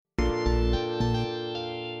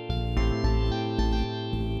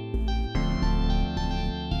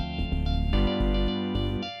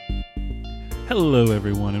Hello,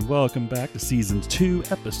 everyone, and welcome back to Season 2,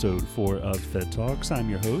 Episode 4 of Fed Talks. I'm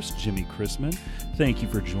your host, Jimmy Chrisman. Thank you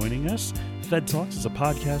for joining us. Fed Talks is a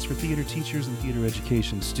podcast for theater teachers and theater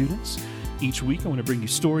education students. Each week, I want to bring you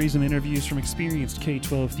stories and interviews from experienced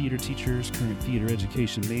K-12 theater teachers, current theater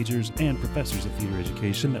education majors, and professors of theater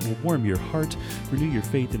education that will warm your heart, renew your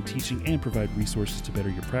faith in teaching, and provide resources to better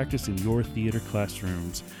your practice in your theater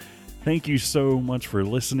classrooms. Thank you so much for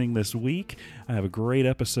listening this week. I have a great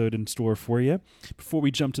episode in store for you. Before we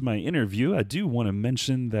jump to my interview, I do want to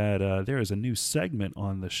mention that there is a new segment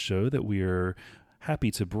on the show that we are happy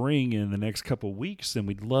to bring in the next couple weeks, and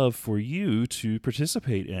we'd love for you to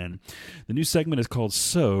participate in. The new segment is called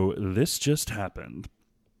So This Just Happened.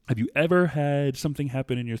 Have you ever had something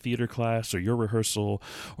happen in your theater class or your rehearsal,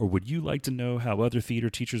 or would you like to know how other theater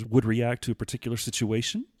teachers would react to a particular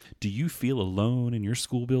situation? Do you feel alone in your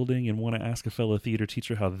school building and want to ask a fellow theater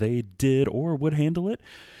teacher how they did or would handle it?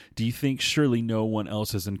 Do you think surely no one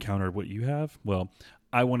else has encountered what you have? Well,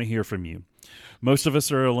 I want to hear from you. Most of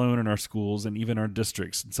us are alone in our schools and even our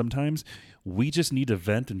districts. And sometimes we just need to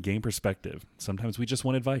vent and gain perspective. Sometimes we just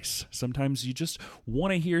want advice. Sometimes you just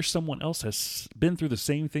want to hear someone else has been through the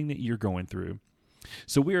same thing that you're going through.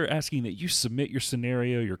 So we are asking that you submit your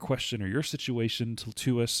scenario, your question, or your situation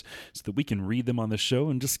to us so that we can read them on the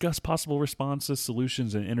show and discuss possible responses,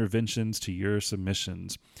 solutions, and interventions to your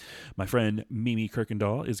submissions. My friend Mimi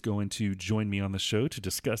Kirkendall is going to join me on the show to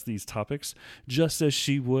discuss these topics just as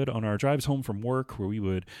she would on our drives home from work, where we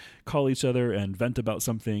would call each other and vent about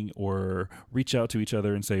something or reach out to each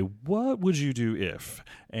other and say, what would you do if?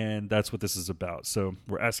 And that's what this is about. So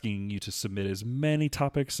we're asking you to submit as many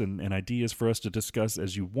topics and ideas for us to discuss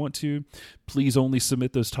as you want to. Please only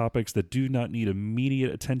submit those topics that do not need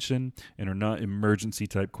immediate attention and are not emergency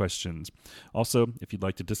type questions. Also, if you'd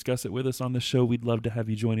like to discuss it with us on the show, we'd love to have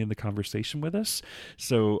you join in the conversation with us.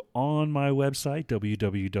 So on my website,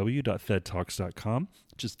 www.fedtalks.com,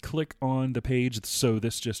 just click on the page, So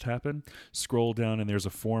This Just Happened, scroll down, and there's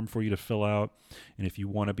a form for you to fill out. And if you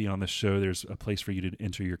want to be on the show, there's a place for you to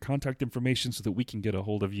enter your contact information so that we can get a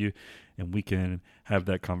hold of you and we can have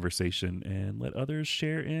that conversation and let others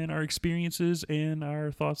share in our experiences and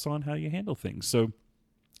our thoughts on how you handle things. So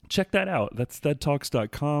check that out. That's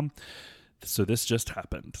fedtalks.com. So this just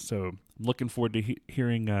happened. So I'm looking forward to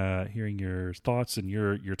hearing your thoughts and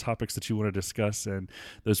your topics that you want to discuss and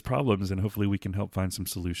those problems, and hopefully we can help find some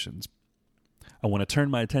solutions. I want to turn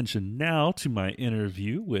my attention now to my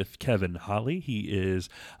interview with Kevin Holly. He is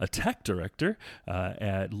a tech director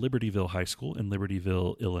at Libertyville High School in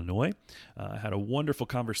Libertyville, Illinois. I had a wonderful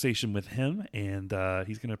conversation with him, and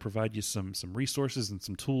he's going to provide you some resources and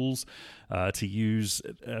some tools to use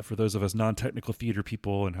for those of us non-technical theater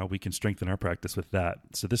people and how we can strengthen our practice with that.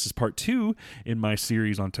 So this is part 2 in my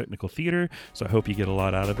series on technical theater, so I hope you get a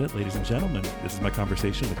lot out of it. Ladies and gentlemen, this is my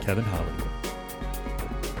conversation with Kevin Holly.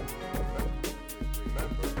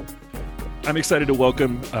 I'm excited to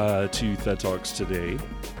welcome to Fed Talks today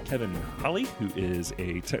Kevin Holly, who is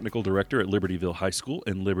a technical director at Libertyville High School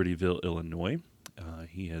in Libertyville, Illinois.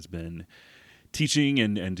 He has been teaching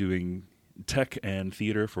and doing tech and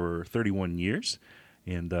theater for 31 years.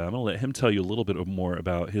 And I'm going to let him tell you a little bit more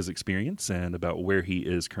about his experience and about where he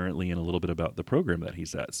is currently and a little bit about the program that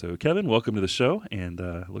he's at. So, Kevin, welcome to the show, and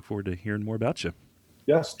I look forward to hearing more about you.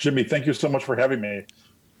 Yes, Jimmy, thank you so much for having me.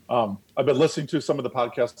 I've been listening to some of the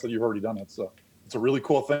podcasts that you've already done. It's a really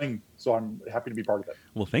cool thing, so I'm happy to be part of it.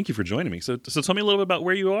 Well, thank you for joining me. So tell me a little bit about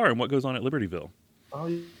where you are and what goes on at Libertyville.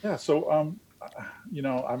 Oh, yeah. So, I'm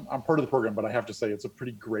part of the program, but I have to say it's a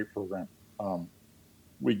pretty great program.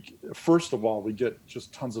 First of all, we get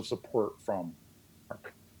just tons of support from our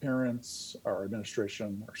parents, our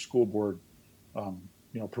administration, our school board.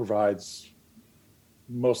 Provides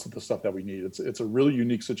most of the stuff that we need. It's a really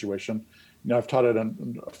unique situation. I've taught it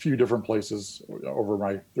in a few different places over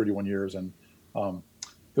my 31 years, and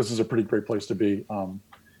this is a pretty great place to be.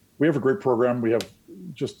 We have a great program. We have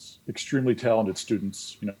just extremely talented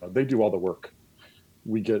students. They do all the work.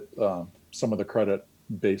 We get some of the credit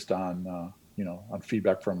based on on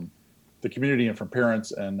feedback from the community and from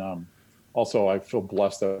parents, and also I feel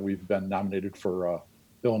blessed that we've been nominated for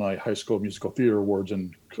Illinois High School Musical Theater Awards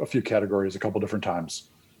in a few categories a couple different times.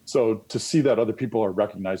 So to see that other people are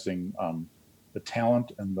recognizing the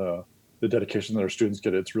talent and the dedication that our students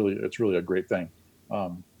get, it's really a great thing.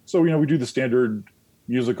 So we do the standard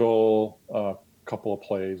musical, couple of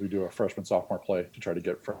plays. We do a freshman sophomore play to try to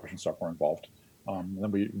get freshman sophomore involved. And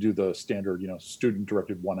then we do the standard student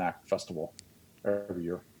directed one act festival every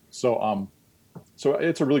year. So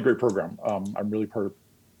it's a really great program. I'm really proud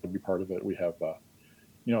to be part of it. We have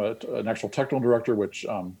an actual technical director, which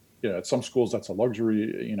at some schools that's a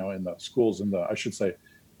luxury. In the schools I should say,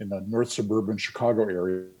 in the north suburban Chicago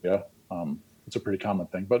area, it's a pretty common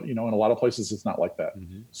thing. But in a lot of places, it's not like that.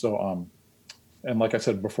 Mm-hmm. So, and like I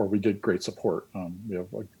said before, we get great support. We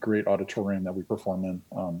have a great auditorium that we perform in.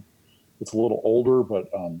 It's a little older,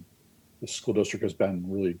 but the school district has been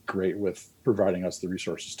really great with providing us the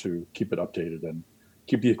resources to keep it updated and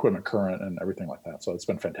keep the equipment current and everything like that. So it's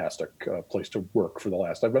been a fantastic place to work for the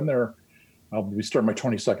last. I've been there. I'll be starting my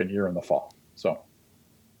 22nd year in the fall. So,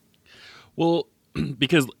 well,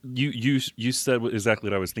 because you said exactly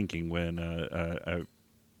what I was thinking when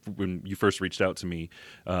you first reached out to me.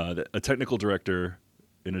 A technical director,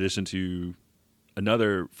 in addition to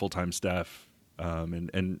another full-time staff, and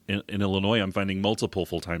in Illinois, I'm finding multiple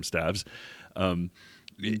full-time staffs.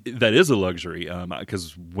 That is a luxury,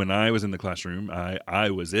 because when I was in the classroom, I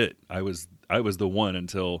was it. I was the one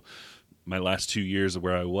until my last 2 years of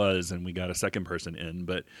where I was, and we got a second person in,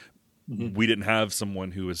 but we didn't have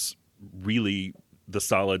someone who was really the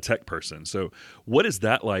solid tech person. So what is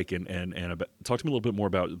that like? And talk to me a little bit more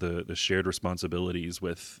about the shared responsibilities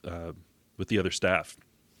with the other staff.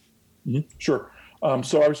 Mm-hmm. Sure.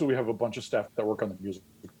 So obviously we have a bunch of staff that work on the music.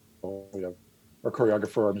 We have our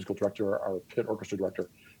choreographer, our musical director, our pit orchestra director,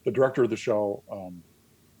 the director of the show.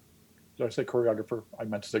 Did I say choreographer? I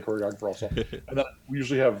meant to say choreographer also. And then we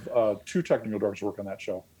usually have 2 technical directors work on that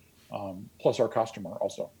show, plus our costumer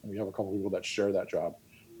also. And we have a couple of people that share that job.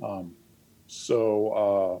 And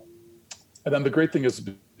then the great thing is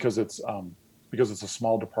because it's a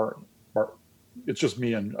small department, it's just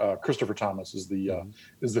me and Christopher Thomas is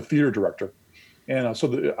the theater director. And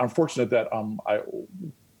so I'm fortunate that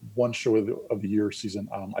one show of the year season,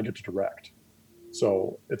 I get to direct.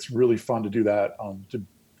 So it's really fun to do that,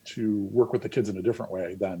 to work with the kids in a different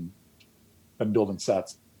way than building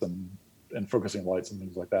sets and focusing lights and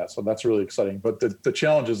things like that. So that's really exciting. But the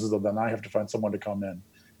challenge is that then I have to find someone to come in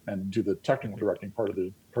and do the technical directing part of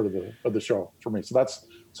the show for me. So that's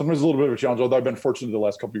sometimes a little bit of a challenge. Although I've been fortunate the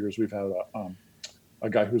last couple of years, we've had a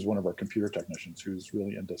guy who's one of our computer technicians who's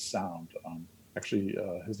really into sound. Actually,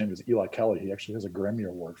 his name is Eli Kelly. He actually has a Grammy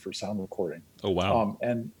Award for sound recording. Oh, wow.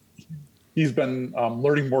 And he's been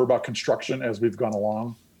learning more about construction as we've gone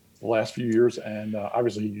along the last few years. And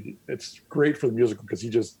obviously it's great for the musical because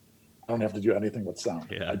I don't have to do anything with sound.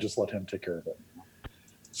 Yeah. I just let him take care of it.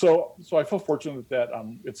 So I feel fortunate that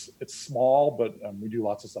it's small, but we do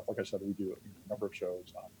lots of stuff. Like I said, we do a number of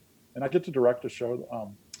shows. And I get to direct a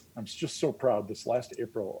show. I'm just so proud. This last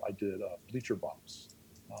April, I did Bleacher Bumps.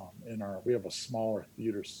 We have a smaller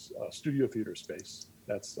theater, studio theater space.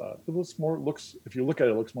 That's if you look at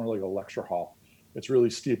it, it looks more like a lecture hall. It's really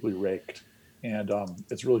steeply raked, and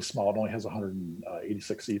it's really small. It only has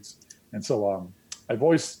 186 seats, and so I've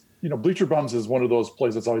always, Bleacher Bums is one of those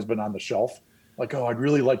plays that's always been on the shelf. Like, I'd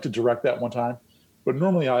really like to direct that one time, but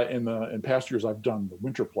normally in past years I've done the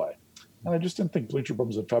winter play, and I just didn't think Bleacher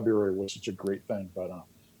Bums in February was such a great thing. But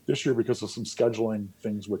this year, because of some scheduling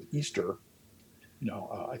things with Easter.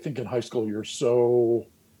 I think in high school you're so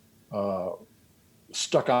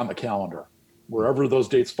stuck on the calendar. Wherever those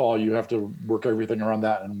dates fall, you have to work everything around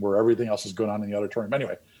that, and where everything else is going on in the auditorium.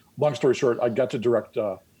 Anyway, long story short, I got to direct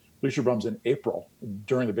Bleacher Bums in April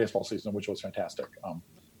during the baseball season, which was fantastic.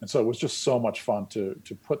 And so it was just so much fun to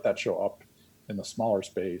put that show up in the smaller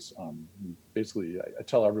space. Basically, I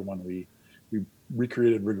tell everyone we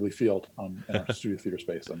recreated Wrigley Field in our studio theater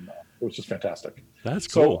space, and it was just fantastic. That's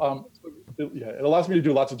cool. So it allows me to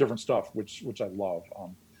do lots of different stuff, which I love.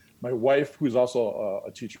 My wife, who's also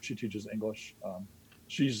a teacher, she teaches English.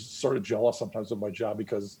 She's sort of jealous sometimes of my job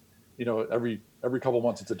because every couple of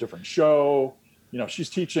months it's a different show. She's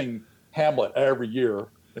teaching Hamlet every year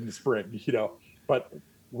in the spring. But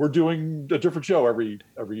we're doing a different show every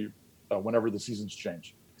whenever the seasons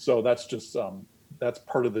change. So that's just that's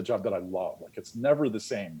part of the job that I love. Like, it's never the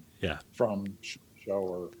same. Yeah. From show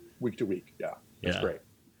or week to week. Yeah. It's great.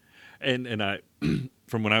 And I,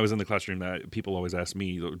 from when I was in the classroom, that people always ask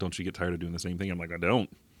me, "Don't you get tired of doing the same thing?" I'm like, I don't.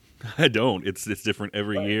 It's different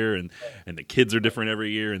every year, and the kids are different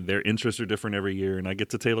every year, and their interests are different every year, and I get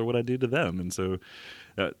to tailor what I do to them. And so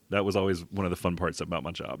that was always one of the fun parts about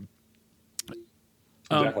my job.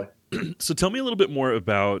 Exactly. So tell me a little bit more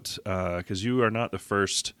about, because you are not the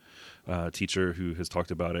first teacher who has talked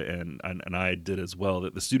about it, and I did as well,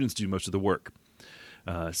 that the students do most of the work.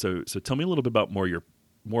 So tell me a little bit about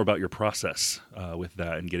more about your process with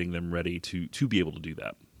that and getting them ready to be able to do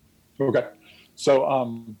that. Okay.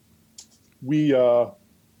 So we have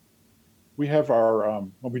our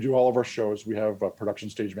when we do all of our shows, we have a production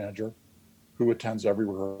stage manager who attends every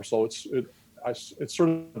rehearsal. It's sort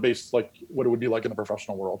of based like what it would be like in the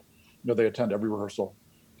professional world. They attend every rehearsal.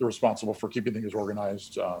 they're responsible for keeping things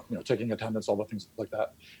organized, taking attendance, all the things like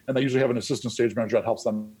that. And they usually have an assistant stage manager that helps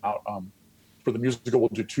them out. For the musical, we'll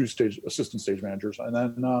do 2 assistant stage managers. And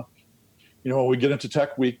then, when we get into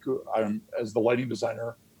tech week, I'm, as the lighting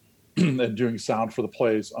designer and doing sound for the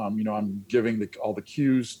plays, I'm giving all the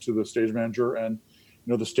cues to the stage manager, and,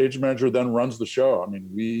 the stage manager then runs the show. I mean,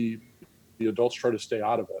 the adults try to stay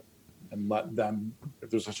out of it and let them, if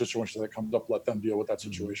there's a situation that comes up, let them deal with that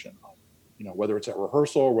situation. Whether it's at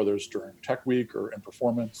rehearsal, whether it's during tech week or in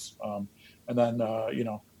performance. And then,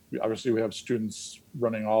 obviously we have students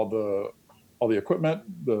running all the equipment,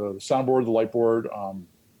 the soundboard, the light board,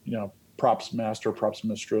 props master, props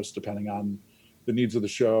mistress, depending on the needs of the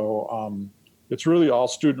show. It's really all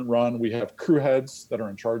student run. We have crew heads that are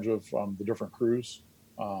in charge of the different crews.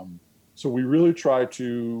 So we really try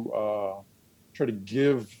to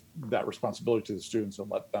give that responsibility to the students and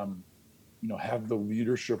let them, have the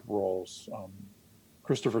leadership roles.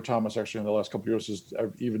 Christopher Thomas, actually, in the last couple of years, has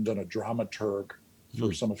even done a dramaturg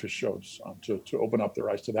for some of his shows to open up their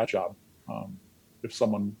eyes to that job. If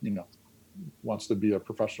someone, wants to be a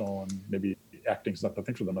professional and maybe acting's not the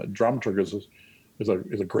thing for them, a dramaturg is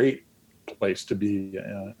a great place to be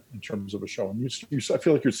in terms of a show. And I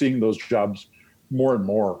feel like you're seeing those jobs more and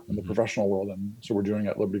more in the professional world, and so we're doing it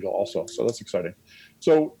at Libertyville also. So that's exciting.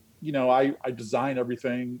 So I design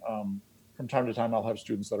everything. From time to time, I'll have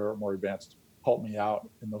students that are more advanced help me out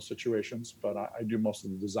in those situations, but I do most of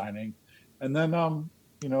the designing. And then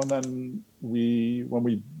then when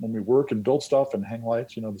we work and build stuff and hang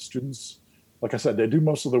lights, the students, like I said, they do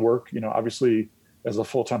most of the work. Obviously, as a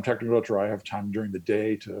full-time technical director, I have time during the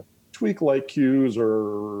day to tweak light cues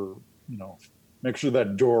or make sure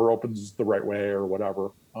that door opens the right way or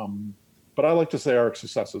whatever. But I like to say our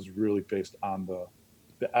success is really based on the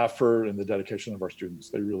effort and the dedication of our students.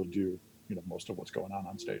 They really do most of what's going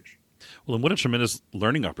on stage. Well, and what a tremendous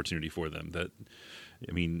learning opportunity for them.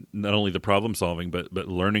 Not only the problem solving, but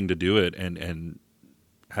learning to do it and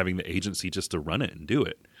having the agency just to run it and do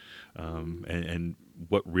it. And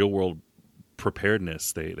what real world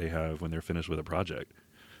preparedness they have when they're finished with a project.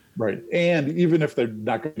 Right. And even if they're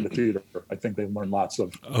not going to theater, I think they learn lots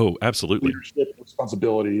of absolutely leadership,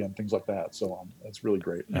 responsibility, and things like that. So it's really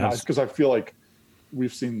great. Because I feel like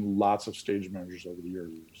we've seen lots of stage managers over the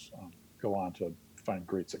years go on to find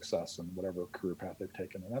great success in whatever career path they've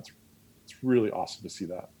taken. And it's really awesome to see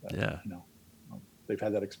that. They've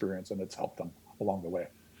had that experience and it's helped them along the way.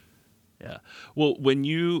 Yeah. Well, when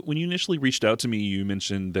you initially reached out to me, you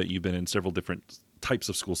mentioned that you've been in several different types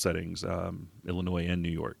of school settings, Illinois and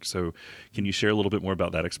New York. So can you share a little bit more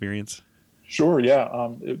about that experience? Sure. Yeah.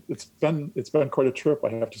 It's been quite a trip, I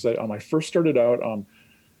have to say. I first started out,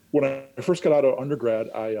 when I first got out of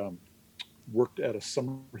undergrad, I worked at a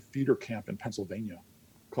summer theater camp in Pennsylvania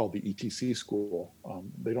called the ETC school.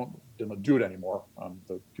 They don't do it anymore.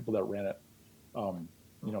 The people that ran it,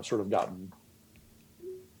 sort of gotten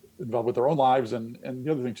involved with their own lives. And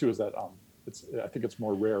the other thing too is that I think it's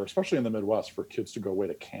more rare, especially in the Midwest, for kids to go away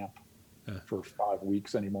to camp for 5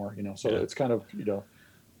 weeks anymore. So it's kind of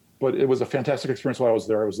but it was a fantastic experience while I was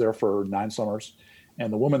there. I was there for 9 summers,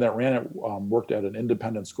 and the woman that ran it worked at an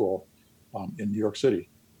independent school in New York City.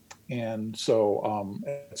 And so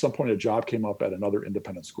at some point, a job came up at another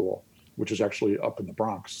independent school, which is actually up in the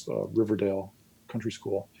Bronx, Riverdale Country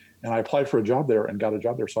School. And I applied for a job there and got a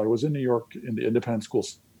job there. So I was in New York in the independent school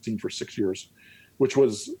scene for 6 years, which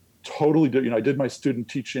was totally different. I did my student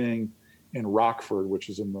teaching in Rockford, which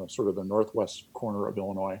is in the sort of the northwest corner of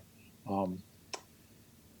Illinois,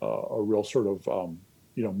 a real sort of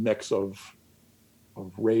mix of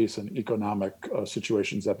race and economic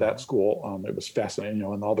situations at that school. It was fascinating,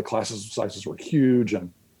 and all the classes sizes were huge,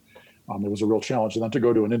 and it was a real challenge. And then to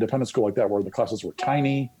go to an independent school like that, where the classes were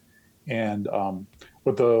tiny, and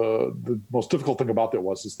but the most difficult thing about that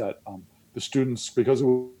is that the students, because it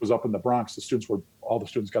was up in the Bronx, all the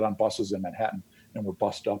students got on buses in Manhattan and were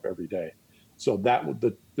bussed up every day. So that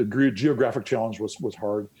the geographic challenge was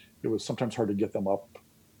hard. It was sometimes hard to get them up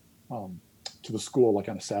to the school like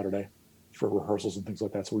on a Saturday for rehearsals and things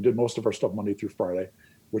like that. So we did most of our stuff Monday through Friday,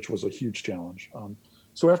 which was a huge challenge.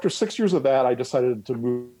 So after 6 years of that, I decided to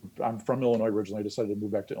move. I'm from Illinois originally. I decided to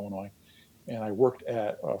move back to Illinois, and I worked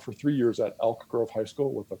for 3 years at Elk Grove High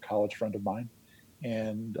School with a college friend of mine,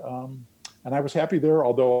 and I was happy there.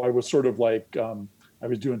 Although I was sort of like I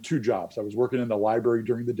was doing 2 jobs. I was working in the library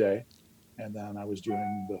during the day, and then I was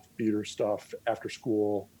doing the theater stuff after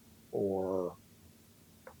school or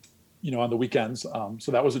on the weekends.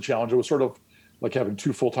 So that was a challenge. It was sort of like having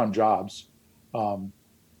 2 full-time jobs.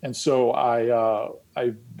 And so I saw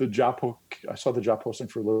the job posting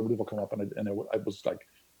for Libertyville come up, and I was like,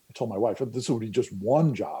 I told my wife this would be just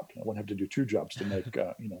one job. I wouldn't have to do two jobs to make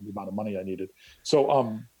the amount of money I needed. So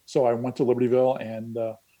I went to Libertyville, and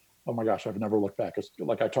oh my gosh, I've never looked back. It's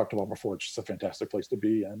like I talked about before. It's just a fantastic place to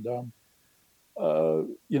be, and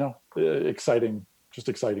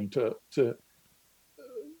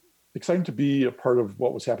exciting to be a part of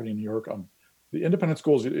what was happening in New York. The independent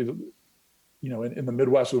schools, in the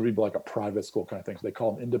Midwest, it would be like a private school kind of thing. So they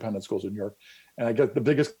call them independent schools in New York. And I guess the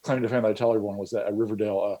biggest claim to fame that I tell everyone was that at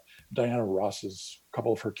Riverdale, Diana Ross's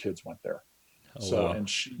couple of her kids went there. Wow. And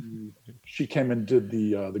she came and did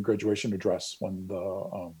the graduation address when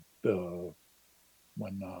one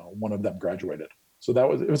of them graduated. So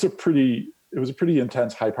it was a pretty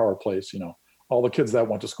intense, high power place. All the kids that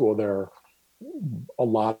went to school there, a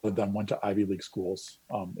lot of them went to Ivy League schools.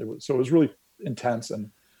 It was really intense,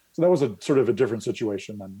 and so that was a sort of a different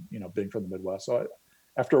situation than being from the Midwest. So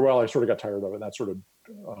after a while, I sort of got tired of it, and that sort of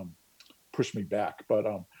pushed me back. But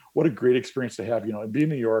what a great experience to have! And being in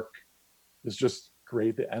New York is just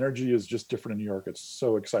great. The energy is just different in New York. It's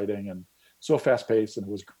so exciting and so fast paced, and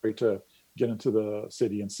it was great to get into the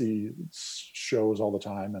city and see shows all the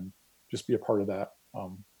time and just be a part of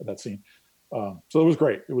that scene. So it was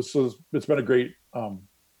great. It's been a great,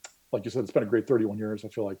 like you said, it's been a great 31 years. I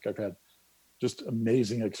feel like I've had just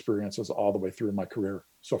amazing experiences all the way through in my career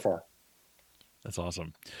so far. That's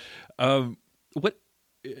awesome.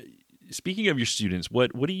 Speaking of your students,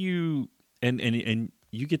 what do you, and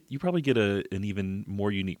you probably get an even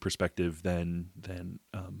more unique perspective than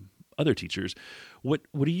other teachers. What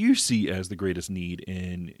do you see as the greatest need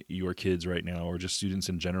in your kids right now, or just students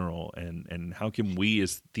in general? And how can we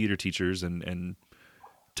as theater teachers and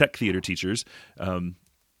tech theater teachers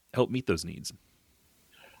help meet those needs?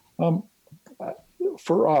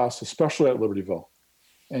 For us, especially at Libertyville,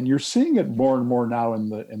 and you're seeing it more and more now in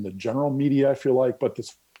the general media, I feel like, but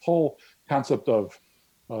this whole concept of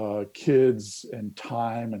kids and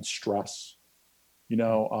time and stress,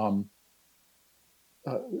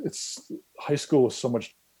 it's high school is so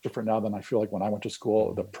much different now than I feel like when I went to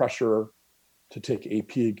school. The pressure to take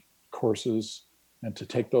AP courses and to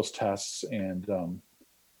take those tests and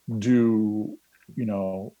do,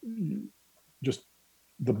 just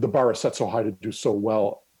the bar is set so high to do so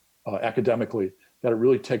well academically that it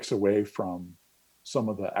really takes away from some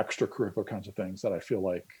of the extracurricular kinds of things that I feel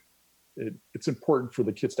like it's important for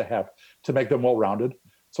the kids to make them well-rounded.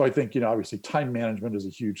 So I think, obviously time management is a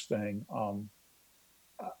huge thing.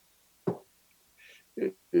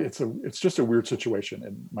 It's just a weird situation.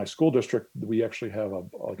 In my school district, we actually have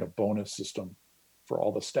a bonus system for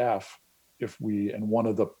all the staff.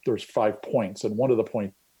 There's 5 points, and one of the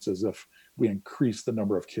points is if we increase the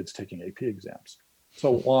number of kids taking AP exams.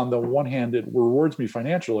 So on the one hand, it rewards me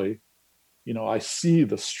financially. I see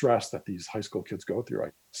the stress that these high school kids go through.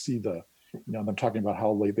 I see them talking about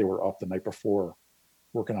how late they were up the night before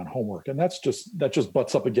working on homework. And that just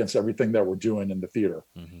butts up against everything that we're doing in the theater.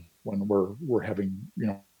 Mm-hmm. When we're having,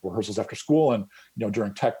 rehearsals after school, and,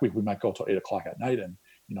 during tech week, we might go till 8:00 at night. And,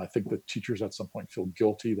 I think the teachers at some point feel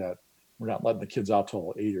guilty that we're not letting the kids out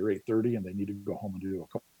till 8 or 8:30, and they need to go home and do a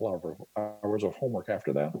couple hours of homework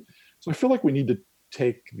after that. So I feel like we need to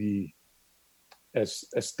take as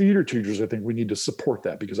theater teachers, I think we need to support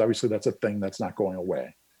that, because obviously that's a thing that's not going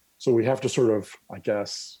away. So we have to sort of, I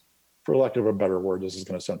guess, for lack of a better word, this is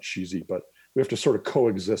going to sound cheesy, but we have to sort of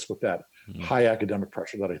coexist with that high academic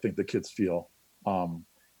pressure that I think the kids feel, and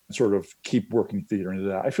sort of keep working theater into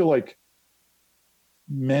that. I feel like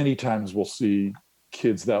many times we'll see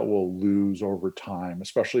kids that will lose over time,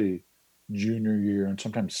 especially junior year and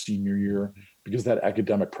sometimes senior year, because that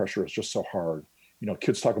academic pressure is just so hard.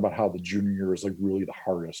 Kids talk about how the junior year is like really the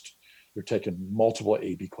hardest. They're taking multiple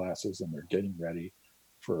AP classes and they're getting ready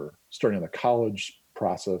for starting the college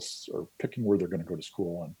process or picking where they're going to go to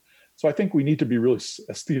school. And so I think we need to be really,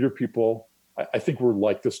 as theater people, I think we're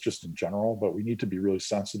like this just in general, but we need to be really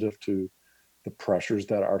sensitive to the pressures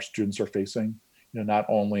that our students are facing. Not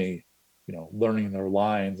only, learning their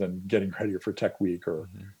lines and getting ready for tech week or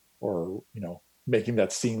making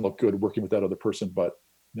that scene look good, working with that other person, but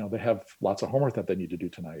they have lots of homework that they need to do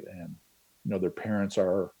tonight, and their parents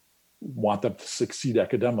want them to succeed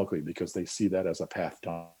academically because they see that as a path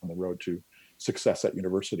down the road to success at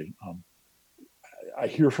university. I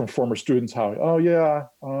hear from former students how,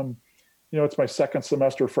 it's my second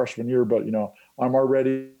semester freshman year, but I'm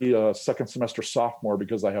already a second semester sophomore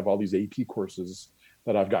because I have all these AP courses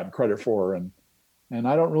that I've gotten credit for, and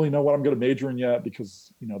I don't really know what I'm going to major in yet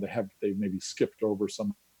because they maybe skipped over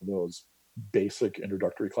some of those basic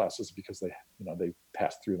introductory classes because they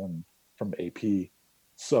passed through them from AP.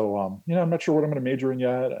 So I'm not sure what I'm going to major in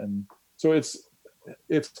yet, and so it's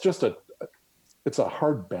just it's a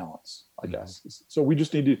hard balance, I guess. So we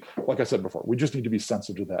just need to, like I said before, we just need to be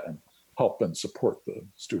sensitive to that and help and support the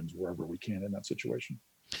students wherever we can in that situation.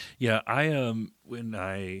 Yeah, I when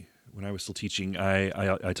I was still teaching,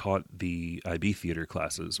 I taught the IB theater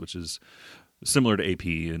classes, which is similar to AP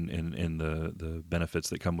in the benefits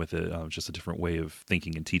that come with it. Just a different way of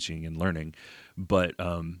thinking and teaching and learning. But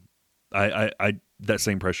I that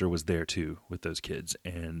same pressure was there too with those kids,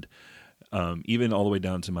 and even all the way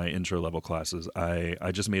down to my intro level classes,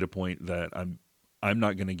 I just made a point that I'm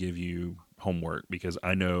not going to give you homework because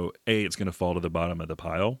I know it's going to fall to the bottom of the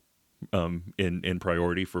pile in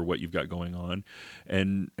priority for what you've got going on,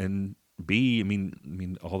 and B, I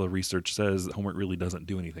mean, all the research says that homework really doesn't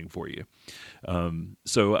do anything for you.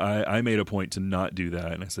 So I made a point to not do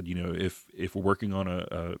that, and I said, if we're working on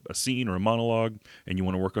a scene or a monologue, and you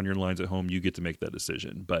want to work on your lines at home, you get to make that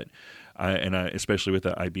decision. But I especially with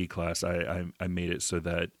the IB class, I made it so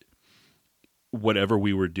that whatever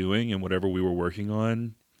we were doing and whatever we were working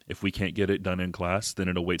on, if we can't get it done in class, then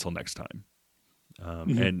it'll wait till next time.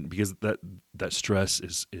 And because that stress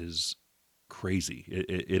is crazy.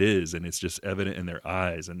 It is, and it's just evident in their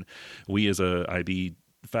eyes. And we as a IB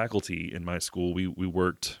faculty in my school,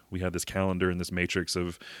 we had this calendar and this matrix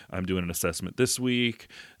of I'm doing an assessment this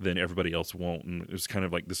week, then everybody else won't. And it was kind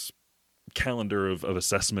of like this calendar of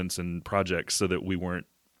assessments and projects so that we weren't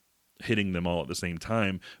hitting them all at the same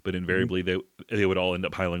time, but invariably they would all end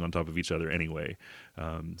up piling on top of each other anyway.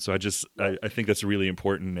 So I think that's really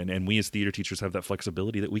important. And we as theater teachers have that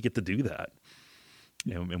flexibility that we get to do that.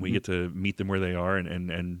 And we get to meet them where they are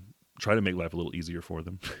and try to make life a little easier for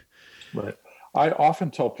them. Right. I often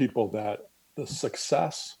tell people that the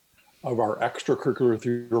success of our extracurricular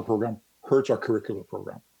theater program hurts our curricular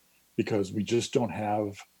program because we just don't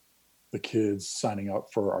have the kids signing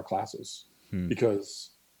up for our classes because,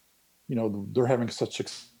 they're having such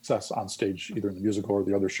success on stage, either in the musical or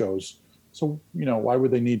the other shows. So, why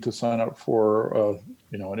would they need to sign up for,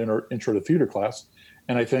 an intro to theater class?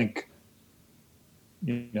 And I think,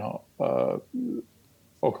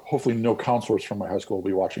 hopefully no counselors from my high school will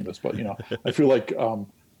be watching this, but, I feel like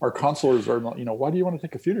our counselors are, why do you want to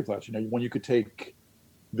take a theater class? When you could take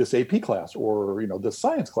this AP class or, this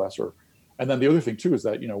science class and then the other thing too is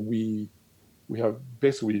that, we have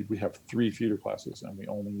 3 theater classes and we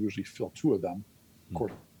only usually fill 2 of them. Of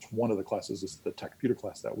course, one of the classes is the tech theater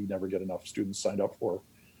class that we never get enough students signed up for.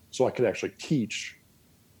 So I could actually teach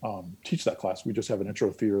that class. We just have an intro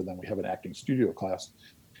to theater, and then we have an acting studio class.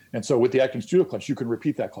 And so with the acting studio class, you can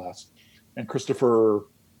repeat that class. And Christopher,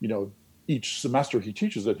 each semester he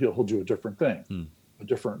teaches it, he'll do a different thing, a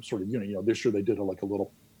different sort of unit. This year they did a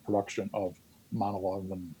little production of monologue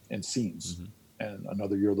and scenes. And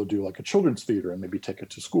another year they'll do like a children's theater and maybe take it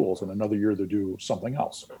to schools. And another year they'll do something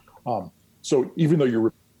else. So even though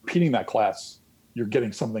you're repeating that class, you're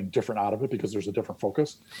getting something different out of it because there's a different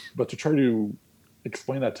focus. But to try to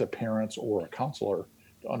explain that to parents or a counselor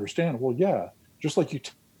to understand, well, yeah, just like you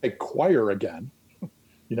take choir again,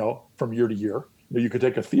 from year to year, you could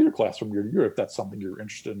take a theater class from year to year if that's something you're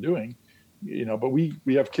interested in doing, but we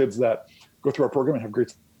have kids that go through our program and have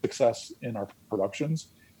great success in our productions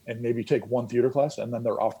and maybe take one theater class and then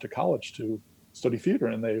they're off to college to study theater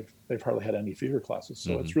and they've hardly had any theater classes.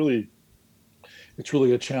 So it's really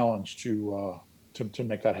a challenge to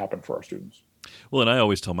make that happen for our students. Well, and I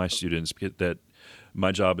always tell my students that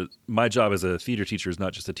my job as a theater teacher is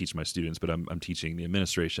not just to teach my students, but I'm teaching the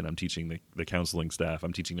administration, I'm teaching the counseling staff,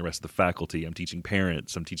 I'm teaching the rest of the faculty, I'm teaching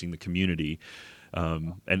parents, I'm teaching the community,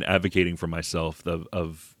 and advocating for myself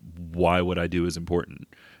of why what I do is important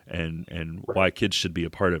and why kids should be a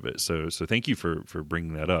part of it. So thank you for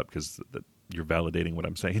bringing that up because you're validating what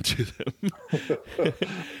I'm saying to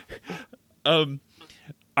them.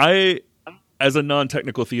 I, as a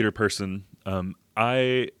non-technical theater person,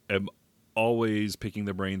 I am always picking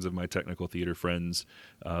the brains of my technical theater friends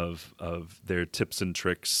of their tips and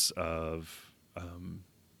tricks of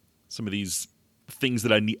some of these things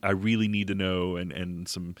that I really need to know and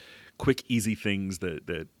some quick, easy things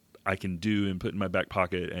that I can do and put in my back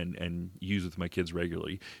pocket and use with my kids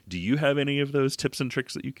regularly. Do you have any of those tips and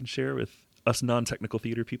tricks that you can share with us non-technical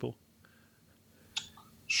theater people?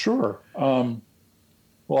 Sure. Well,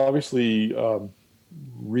 obviously,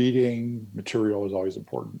 reading material is always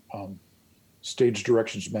important. Stage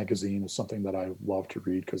Directions magazine is something that I love to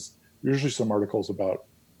read because usually some articles about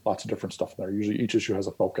lots of different stuff in there. Usually each issue has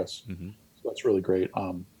a focus. So that's really great.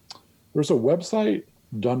 There's a website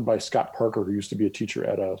done by Scott Parker, who used to be a teacher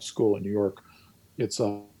at a school in New York. It's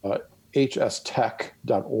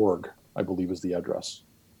hstech.org, I believe is the address.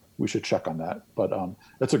 We should check on that. But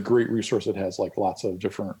that's a great resource. It has lots of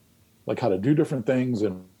different like how to do different things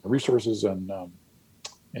and resources and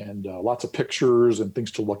lots of pictures and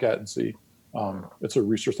things to look at and see. It's a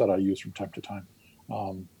resource that I use from time to time.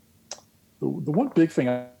 The one big thing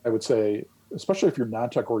I would say, especially if you're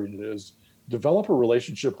non-tech oriented, is develop a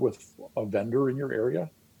relationship with a vendor in your area.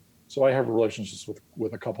 So I have relationships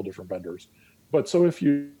with a couple different vendors. But so if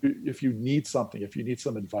you need something, if you need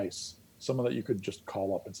some advice, someone that you could just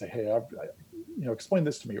call up and say, hey, explain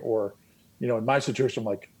this to me. Or, in my situation, I'm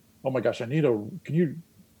like, oh my gosh, can you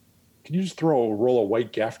just throw a roll of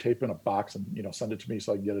white gaff tape in a box and, send it to me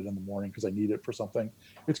so I can get it in the morning because I need it for something.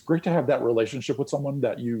 It's great to have that relationship with someone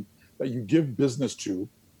that you give business to,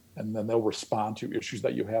 and then they'll respond to issues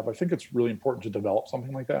that you have. I think it's really important to develop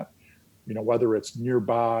something like that, whether it's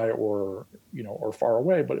nearby or far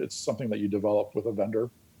away, but it's something that you develop with a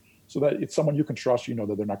vendor so that it's someone you can trust,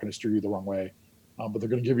 that they're not going to steer you the wrong way, but they're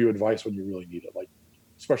going to give you advice when you really need it, like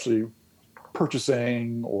especially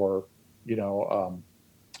purchasing or,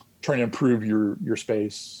 trying to improve your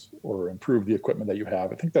space or improve the equipment that you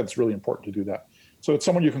have. I think that's really important to do that. So it's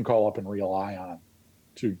someone you can call up and rely on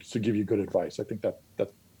to give you good advice. I think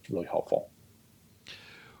that's really helpful.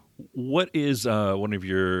 What is one of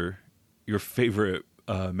your favorite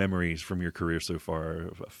memories from your career so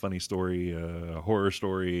far? A funny story, a horror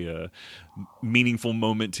story, a meaningful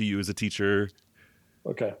moment to you as a teacher?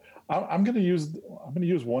 Okay, I'm going to use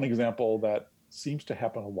one example that seems to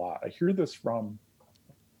happen a lot. I hear this from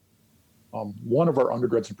one of our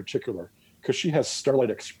undergrads in particular, because she has Starlight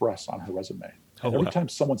Express on her resume. And every time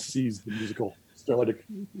someone sees the musical Starlight,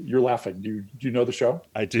 you're laughing. Do you know the show?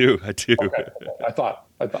 I do. Okay. I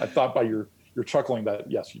thought by your chuckling that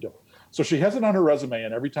yes, you do. So she has it on her resume,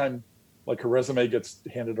 and every time like her resume gets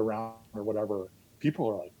handed around or whatever, people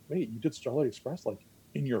are like, "Wait, you did Starlight Express like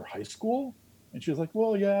in your high school?" And she's like,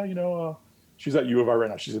 "Well, yeah, she's at U of I right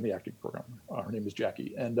now. She's in the acting program. Her name is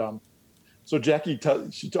Jackie." And so Jackie,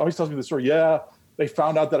 she always tells me the story. Yeah, they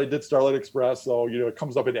found out that I did Starlight Express, so it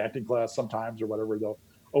comes up in acting class sometimes or whatever. Though,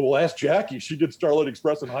 oh well, ask Jackie. She did Starlight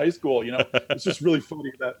Express in high school. It's just really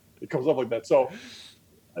funny that it comes up like that. So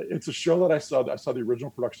it's a show that I saw. I saw the original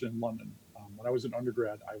production in London when I was an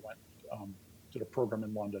undergrad. I went did a program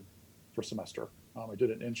in London for a semester. I did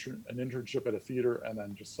an internship at a theater, and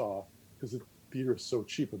then just saw, because the theater is so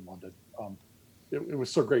cheap in London. It was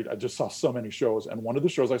so great. I just saw so many shows, and one of the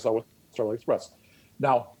shows I saw was Starlight Express.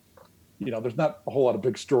 Now, there's not a whole lot of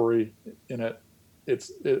big story in it.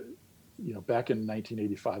 Back in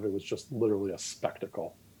 1985, it was just literally a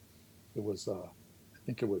spectacle. It was, I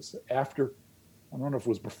think it was after, I don't know if it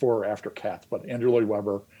was before or after Cats, but Andrew Lloyd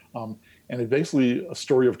Webber. And it's basically a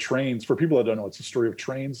story of trains. For people that don't know, it's a story of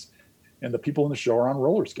trains, and the people in the show are on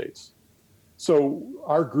roller skates. So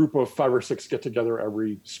our group of 5 or 6 get together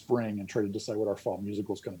every spring and try to decide what our fall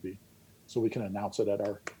musical is going to be, so we can announce it at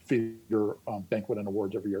our theater banquet and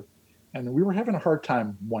awards every year. And we were having a hard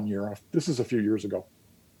time one year. This is a few years ago.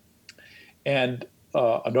 And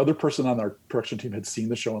another person on our production team had seen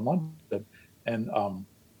the show in London. And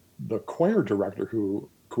the choir director, who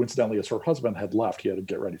coincidentally is her husband, had left. He had to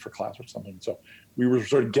get ready for class or something. So we were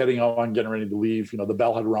sort of getting ready to leave. The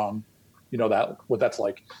bell had rung. What that's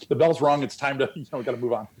like. The bell's rung. It's time to, we got to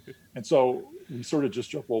move on. And so we sort of just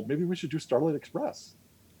joked, well, maybe we should do Starlight Express.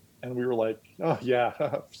 And we were like, oh yeah,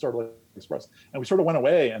 Starlight Express. And we sort of went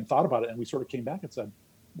away and thought about it. And we sort of came back and said,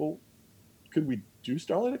 well, could we do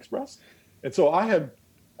Starlight Express? And so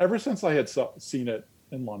ever since I had seen it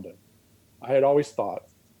in London, I had always thought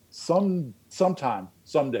sometime,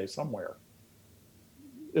 someday, somewhere,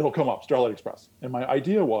 it'll come up, Starlight Express. And my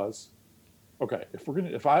idea was, okay,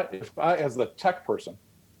 if I as the tech person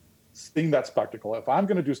seeing that spectacle, if I'm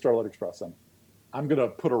going to do Starlight Express, then I'm going to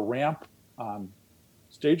put a ramp on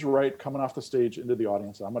stage right coming off the stage into the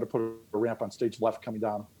audience. And I'm going to put a ramp on stage left coming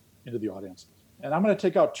down into the audience. And I'm going to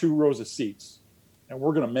take out 2 rows of seats, and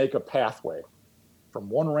we're going to make a pathway from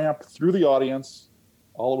one ramp through the audience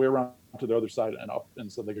all the way around to the other side and up,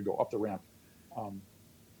 and so they could go up the ramp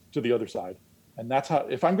to the other side. And that's how,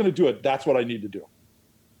 if I'm going to do it, that's what I need to do.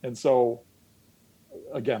 And so,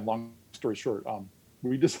 again, long story short,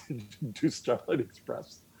 we decided to do Starlight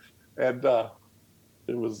Express, and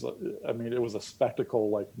it was a spectacle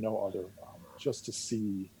like no other. Just to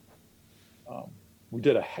see, we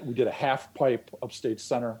did a half pipe upstage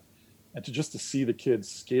center, and to see the kids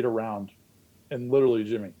skate around, and literally,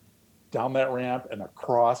 Jimmy, down that ramp and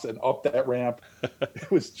across and up that ramp,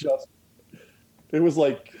 it was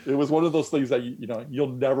one of those things that you'll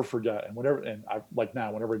never forget. And whenever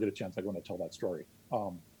I get a chance, I want to tell that story.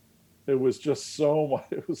 It was just so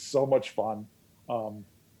much fun.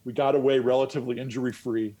 We got away relatively injury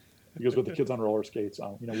free because with the kids on roller skates,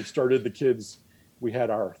 we started the kids We had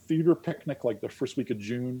our theater picnic like the first week of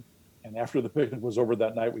June. And after the picnic was over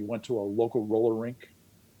that night, we went to a local roller rink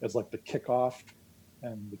as like the kickoff.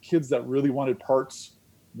 And the kids that really wanted parts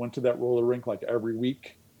went to that roller rink like every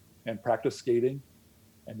week and practiced skating.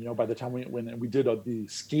 And, you know, by the time we did the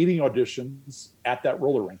skating auditions at that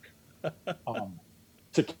roller rink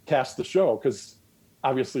to cast the show, because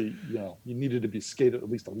obviously, you know, you needed to be skated at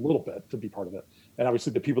least a little bit to be part of it. And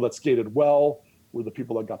obviously the people that skated well were the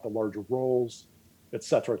people that got the larger roles, et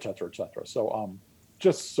cetera, et cetera, et cetera. So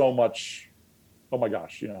just so much, oh my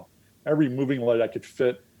gosh, you know, every moving light I could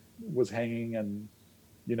fit was hanging, and,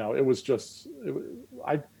 you know, it was just,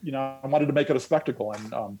 I wanted to make it a spectacle,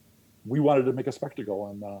 and we wanted to make a spectacle.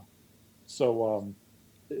 And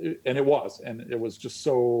it was just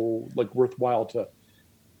so like worthwhile to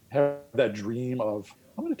have that dream of,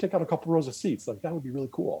 I'm going to take out a couple rows of seats. Like, that would be really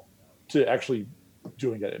cool, to actually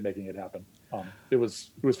doing it and making it happen. It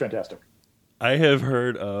was fantastic. I have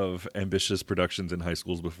heard of ambitious productions in high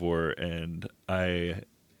schools before, and I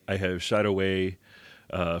have shied away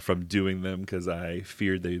from doing them because I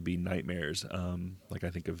feared they would be nightmares. Like, I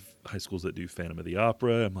think of high schools that do Phantom of the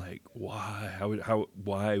Opera. I'm like, why?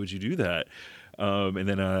 Why would you do that? And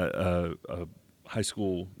then a high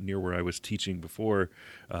school near where I was teaching before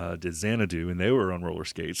did Xanadu, and they were on roller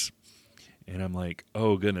skates. And I'm like,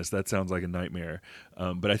 oh goodness, that sounds like a nightmare.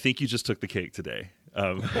 But I think you just took the cake today.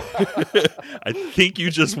 I think you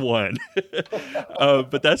just won.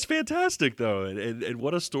 But that's fantastic, though. And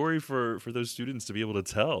what a story for those students to be able to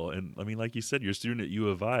tell. And I mean, like you said, you're a student at U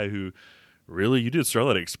of I who, really, you did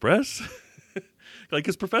Starlight Express? Like,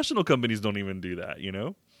 because professional companies don't even do that, you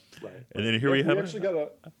know? Right. And then we actually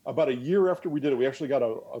got about a year after we did it, we actually got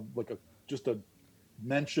just a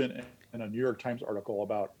mention in a New York Times article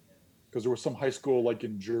about, because there was some high school like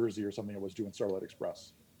in Jersey or something that was doing Starlight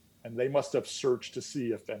Express, and they must have searched to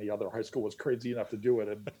see if any other high school was crazy enough to do it,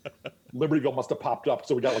 and Libertyville must have popped up.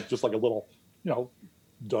 So we got just like a little, you know,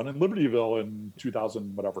 done in Libertyville in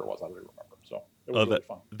 2000, whatever it was, I don't even remember. So it was really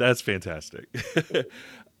fun. That's fantastic.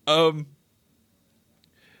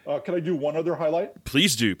 Can I do one other highlight?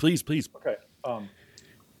 Please do. Please. Okay.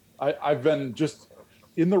 I've been just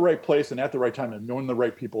in the right place and at the right time and knowing the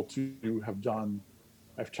right people to have done.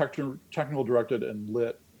 I've technical directed and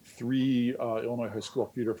lit 3 Illinois High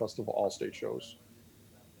School Theater Festival all-state shows.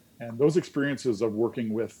 And those experiences of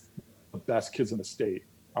working with the best kids in the state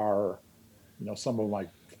are, you know, some of my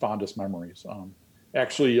fondest memories.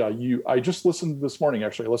 I just listened this morning, I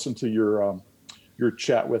listened to your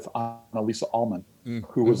chat with Annalisa Allman,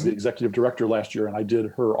 who was the executive director last year, and I did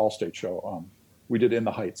her all-state show. We did In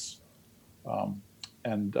the Heights.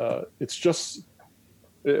 It's just,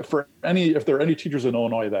 if there are any teachers in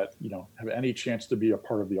Illinois that, you know, have any chance to be a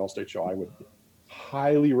part of the all-state show, I would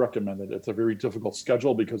highly recommend it. It's a very difficult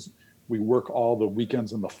schedule because we work all the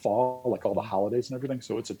weekends in the fall, like all the holidays and everything.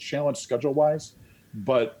 So it's a challenge schedule-wise,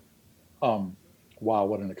 but wow,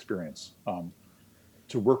 what an experience.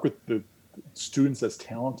 To work with the students as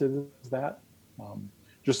talented as that.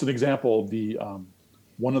 Just an example,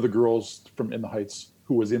 one of the girls from In the Heights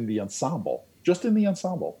who was in the ensemble, just in the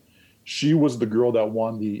ensemble, she was the girl that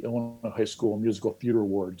won the Illinois High School Musical Theater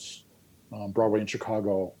Awards, Broadway in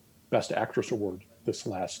Chicago Best Actress Award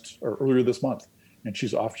earlier this month. And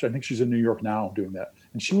she's off. I think she's in New York now doing that.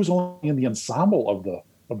 And she was only in the ensemble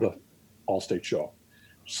of the all-state show.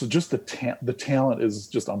 So just the talent is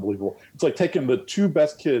just unbelievable. It's like taking the 2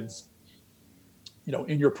 best kids, you know,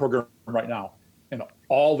 in your program right now, and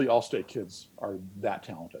all the all-state kids are that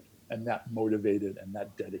talented and that motivated and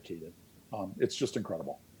that dedicated. It's just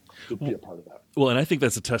incredible to be a part of that. Well, and I think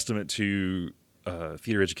that's a testament to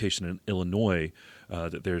theater education in Illinois,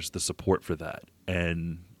 that there's the support for that,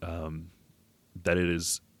 and that it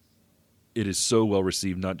is so well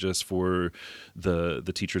received, not just for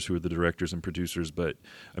the teachers who are the directors and producers, but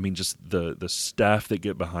I mean just the staff that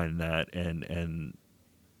get behind that, and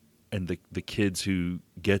the kids who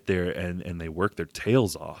get there and they work their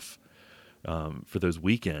tails off for those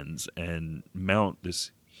weekends and mount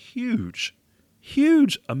this huge,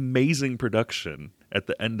 amazing production at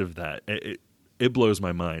the end of that. It blows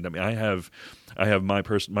my mind. I mean, I have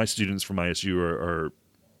my students from ISU are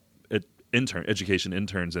education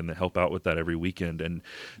interns, and they help out with that every weekend, and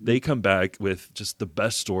they come back with just the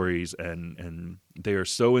best stories, and they are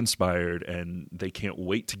so inspired, and they can't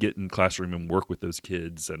wait to get in classroom and work with those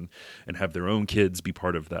kids and have their own kids be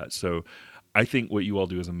part of that. So I think what you all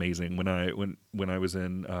do is amazing. When I was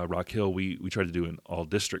in Rock Hill, we tried to do an all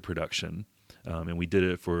district production, and we did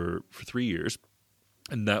it for 3 years.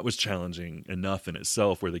 And that was challenging enough in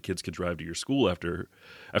itself, where the kids could drive to your school after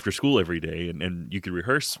school every day, and you could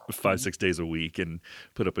rehearse 5-6 days a week and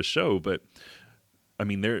put up a show. But I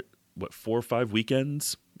mean, they're what, 4 or 5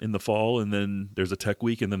 weekends in the fall, and then there's a tech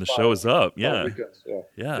week, and then the show is up. Yeah. Weekends. Yeah.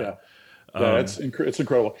 Yeah. Yeah. It's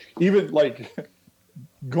incredible. Even like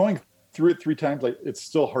going through it 3 times, like it's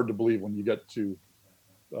still hard to believe when you get to,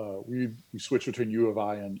 we switch between U of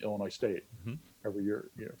I and Illinois State every year,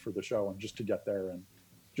 for the show, and just to get there and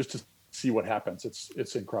just to see what happens.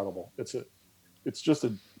 It's incredible. It's just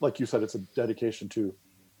like you said, it's a dedication to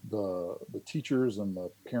the teachers and the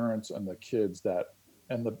parents and the kids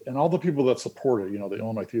and all the people that support it, the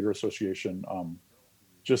Illinois Theater Association.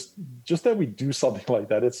 Just that we do something like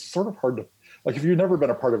that. It's sort of hard to, like, if you've never been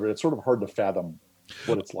a part of it, it's sort of hard to fathom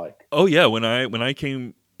what it's like. Oh yeah. When I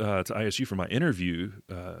came to ISU for my interview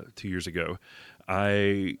 2 years ago,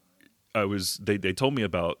 they told me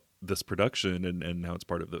about this production and now it's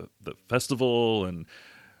part of the festival, and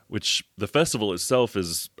which the festival itself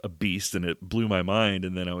is a beast, and it blew my mind.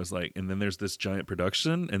 And then I was like, and then there's this giant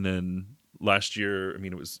production. And then last year, I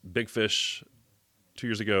mean, it was Big Fish 2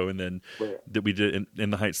 years ago, and then that we did in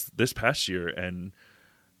the Heights this past year. And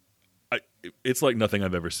it's like nothing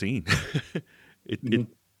I've ever seen.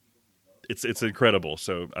 It's incredible.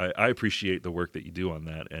 So I appreciate the work that you do on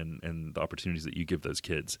that and the opportunities that you give those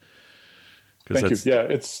kids. Thank you. Yeah,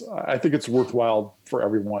 I think it's worthwhile for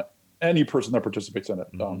everyone, any person that participates in it.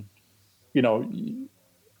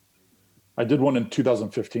 I did one in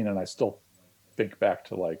 2015, and I still think back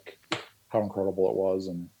to like how incredible it was,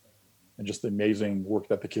 and just the amazing work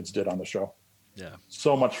that the kids did on the show. Yeah,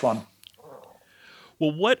 so much fun.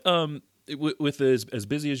 Well, what with as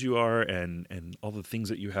busy as you are and all the things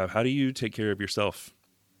that you have, how do you take care of yourself?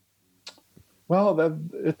 Well,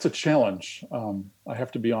 it's a challenge. I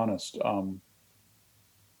have to be honest.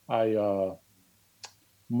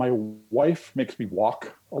 My wife makes me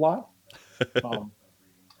walk a lot,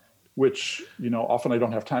 which, often I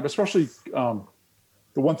don't have time, especially,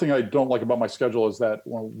 the one thing I don't like about my schedule is that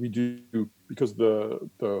when we do, because the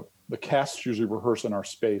casts usually rehearse in our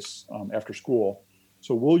space, after school.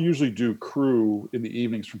 So we'll usually do crew in the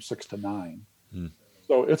evenings from 6 to 9.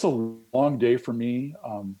 So it's a long day for me.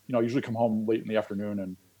 I usually come home late in the afternoon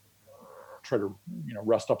and try to,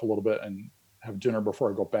 rest up a little bit and have dinner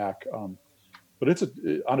before I go back. But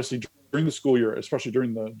honestly, during the school year, especially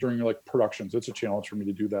during like productions, it's a challenge for me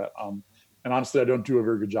to do that. And honestly, I don't do a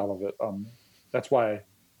very good job of it. That's why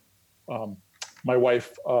my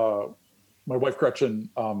wife Gretchen,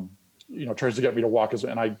 tries to get me to walk,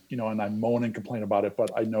 and I moan and complain about it,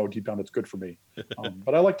 but I know deep down it's good for me.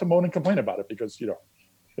 But I like to moan and complain about it because,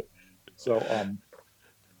 so,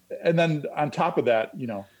 and then on top of that,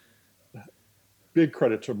 big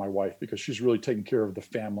credit to my wife, because she's really taking care of the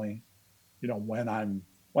family. When I'm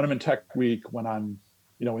in tech week, when I'm,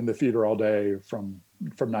 in the theater all day from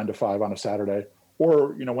 9 to 5 on a Saturday, or,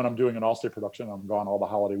 when I'm doing an all-state production, I'm gone all the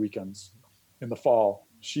holiday weekends in the fall.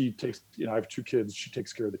 She takes, I have 2 kids. She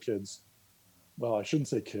takes care of the kids. Well, I shouldn't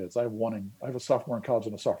say kids. I have a sophomore in college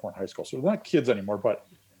and a sophomore in high school. So they're not kids anymore, but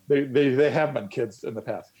they have been kids in the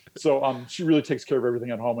past. So she really takes care of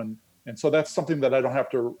everything at home. And so that's something that I don't have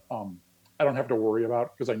to worry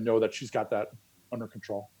about, because I know that she's got that under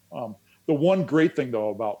control. The one great thing though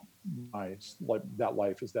about that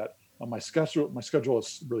life is that my schedule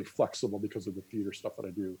is really flexible because of the theater stuff that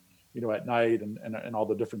I do, at night and all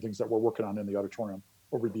the different things that we're working on in the auditorium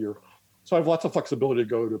over the year. So I have lots of flexibility to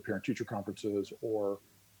go to parent-teacher conferences or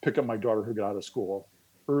pick up my daughter who got out of school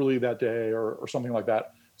early that day or something like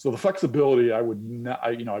that. So the flexibility I would not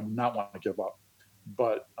want to give up.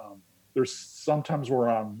 But there's sometimes where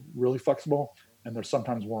I'm really flexible, and there's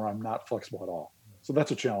sometimes where I'm not flexible at all. So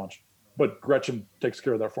that's a challenge. But Gretchen takes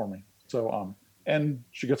care of that for me. So and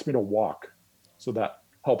she gets me to walk, so that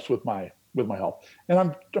helps with my health. And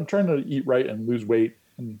I'm trying to eat right and lose weight,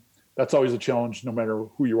 and that's always a challenge, no matter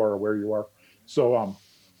who you are or where you are. So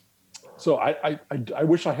I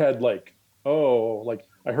wish I had like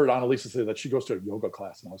I heard Annalisa say that she goes to a yoga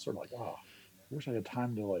class, and I was sort of like, I wish I had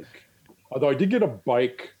time to although I did get a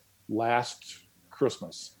bike last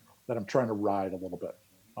Christmas that I'm trying to ride a little bit,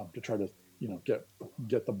 to try to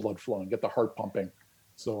get the blood flowing, get the heart pumping,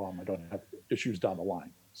 so I don't have issues down the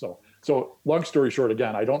line. So long story short,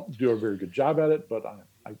 again, I don't do a very good job at it, but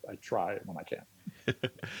I try when I can.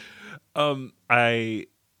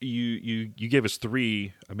 You gave us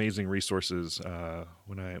 3 amazing resources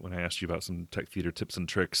when I asked you about some tech theater tips and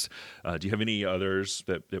tricks. Do you have any others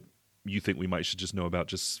that you think we should just know about,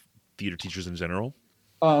 just theater teachers in general?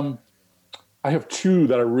 I have 2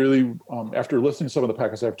 that I really, after listening to some of the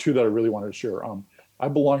podcasts, I have 2 that I really wanted to share. I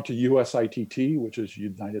belong to USITT, which is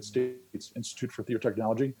United States Institute for Theater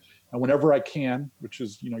Technology. And whenever I can, which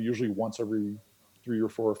is, usually once every 3 or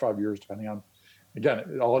 4 or 5 years, depending on, again,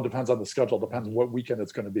 it all depends on the schedule, depends what weekend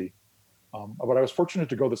it's going to be. But I was fortunate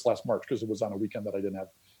to go this last March because it was on a weekend that I didn't have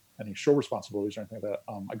any show responsibilities or anything like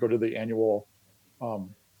that. I go to the annual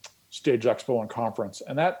Stage Expo and conference,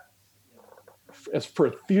 and that, as for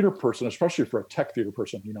a theater person, especially for a tech theater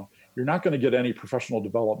person, you're not going to get any professional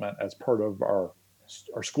development as part of our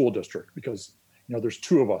school district because there's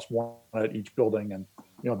two of us, one at each building, and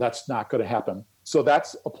that's not going to happen. So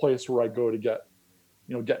that's a place where I go to get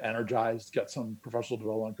energized, get some professional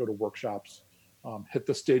development, go to workshops, hit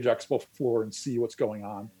the Stage Expo floor and see what's going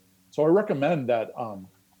on. So I recommend that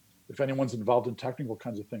if anyone's involved in technical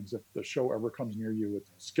kinds of things, if the show ever comes near you, it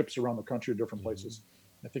skips around the country at different places.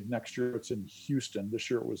 I think next year it's in Houston. Past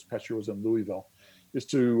year it was in Louisville. Is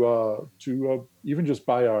to even just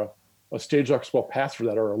buy a Stage Expo pass for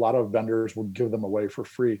that, or a lot of vendors will give them away for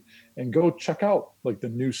free, and go check out like the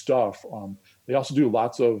new stuff. They also do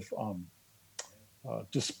lots of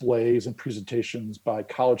displays and presentations by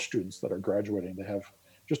college students that are graduating. They have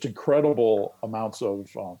just incredible amounts of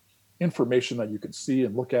information that you can see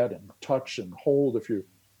and look at and touch and hold. If you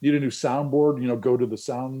need a new soundboard, go to the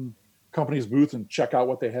sound company's booth and check out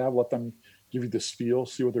what they have. Let them give you the spiel,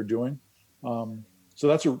 see what they're doing.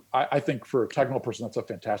 So I think for a technical person, that's a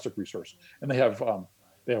fantastic resource. And they have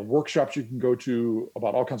workshops you can go to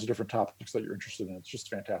about all kinds of different topics that you're interested in. It's just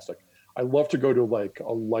fantastic. I love to go to like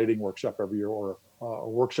a lighting workshop every year, or a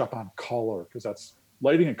workshop on color, because that's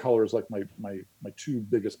lighting and color is like my two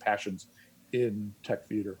biggest passions in tech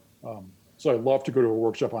theater. So I love to go to a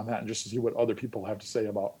workshop on that and just to see what other people have to say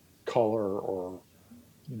about color, or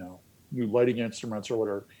new lighting instruments or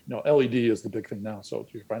whatever. LED is the big thing now, so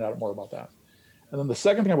you can find out more about that. And then the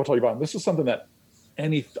second thing I will tell you about, and this is something that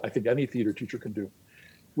I think any theater teacher can do.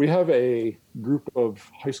 We have a group of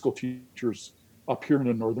high school teachers up here in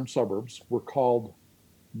the northern suburbs. We're called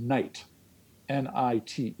NITE.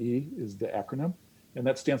 NITE is the acronym, and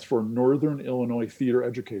that stands for Northern Illinois Theater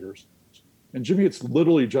Educators. And Jimmy, it's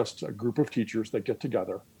literally just a group of teachers that get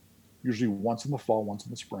together, usually once in the fall, once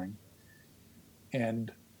in the spring.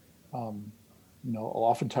 And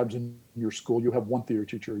oftentimes in your school, you have one theater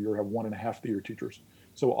teacher, you have 1.5 theater teachers.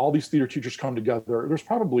 So all these theater teachers come together. There's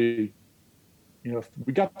probably, if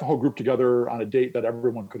we got the whole group together on a date that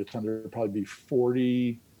everyone could attend, there would probably be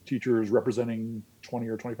 40 teachers representing 20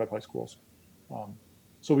 or 25 high schools.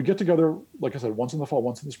 So we get together, like I said, once in the fall,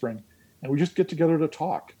 once in the spring, and we just get together to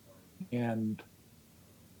talk and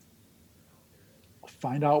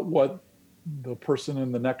find out what the person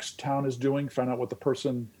in the next town is doing, find out what the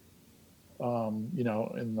person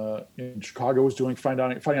in Chicago is doing, finding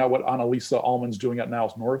out what Annalisa Allman's doing at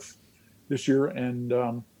Niles North this year,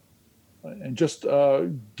 and just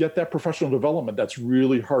get that professional development that's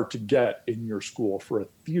really hard to get in your school for a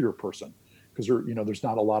theater person, because there's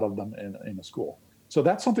not a lot of them in a school. So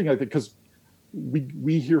that's something I think, because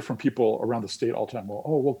we hear from people around the state all the time.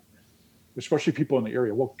 Well, especially people in the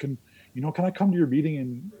area. Well, can I come to your meeting?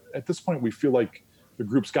 And at this point, we feel like the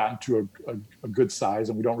group's gotten to a good size,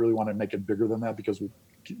 and we don't really want to make it bigger than that because we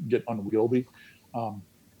get unwieldy.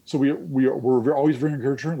 So we're always very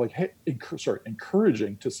encouraging,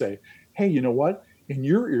 encouraging to say, hey, you know what? In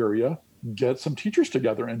your area, get some teachers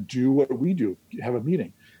together and do what we do. Have a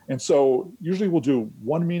meeting. And so usually we'll do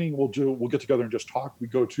one meeting. We'll get together and just talk. We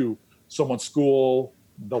go to someone's school.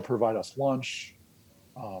 They'll provide us lunch.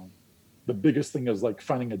 The biggest thing is like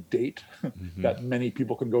finding a date that many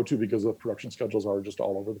people can go to, because the production schedules are just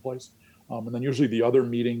all over the place. And then usually the other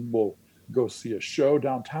meeting, we'll go see a show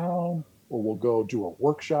downtown, or we'll go do a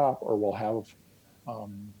workshop, or we'll have,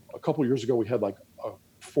 a couple of years ago, we had like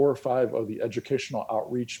 4 or 5 of the educational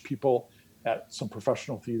outreach people at some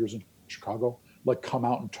professional theaters in Chicago, like come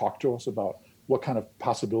out and talk to us about what kind of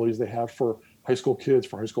possibilities they have for high school kids,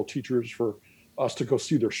 for high school teachers, for us to go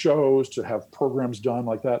see their shows, to have programs done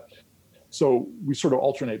like that. So we sort of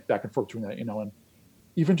alternate back and forth between that, and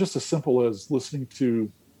even just as simple as listening to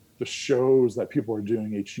the shows that people are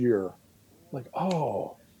doing each year, like,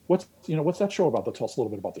 oh, what's that show about? They'll tell us a little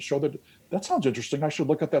bit about the show. That sounds interesting. I should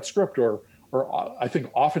look at that script. Or I think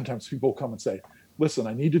oftentimes people come and say, listen,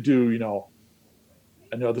 I need to do,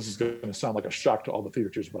 I know this is going to sound like a shock to all the theater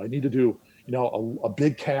teachers, but I need to do, a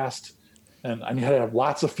big cast, and I need to have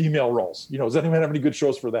lots of female roles. Does anyone have any good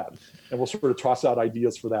shows for that? And we'll sort of toss out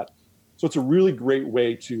ideas for that. So it's a really great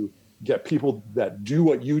way to get people that do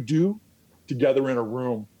what you do together in a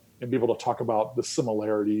room and be able to talk about the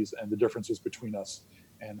similarities and the differences between us,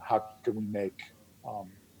 and how can we make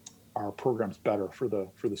our programs better for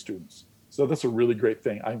the students. So that's a really great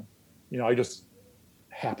thing. I just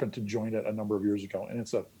happened to join it a number of years ago, and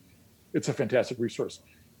it's a fantastic resource.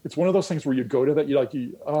 It's one of those things where you go to that,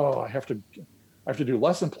 I have to I have to do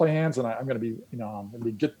lesson plans, and I'm going to be, I'm going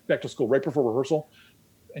to get back to school right before rehearsal,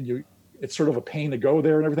 and it's sort of a pain to go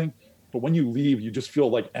there and everything. But when you leave, you just feel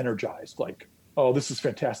like energized, like, oh, this is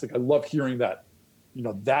fantastic. I love hearing that,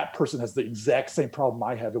 that person has the exact same problem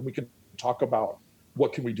I have, and we can talk about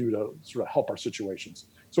what can we do to sort of help our situations.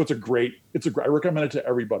 So I recommend it to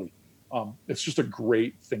everybody. It's just a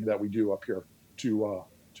great thing that we do up here to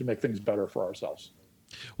make things better for ourselves.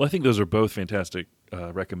 Well, I think those are both fantastic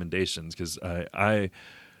recommendations, because I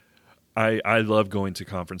love going to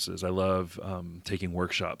conferences. I love taking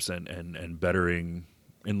workshops and bettering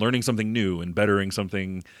and learning something new and bettering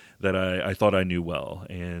something that I thought I knew well,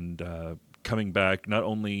 and coming back not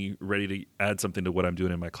only ready to add something to what I'm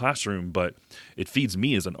doing in my classroom, but it feeds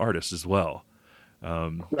me as an artist as well.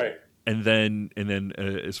 Right. And then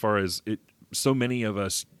as far as it, so many of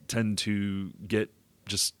us tend to get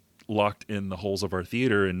just locked in the holes of our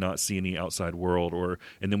theater and not see any outside world,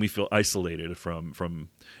 and then we feel isolated from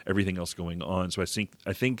everything else going on. So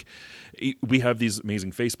I think we have these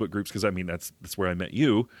amazing Facebook groups, because I mean that's where I met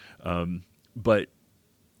you, but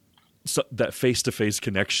so that face-to-face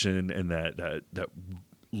connection and that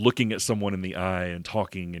looking at someone in the eye and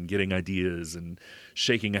talking and getting ideas and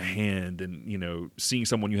shaking a hand and seeing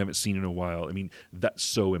someone you haven't seen in a while, I mean, that's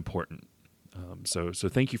so important. So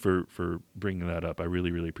thank you for bringing that up. I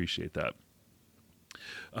really, really appreciate that.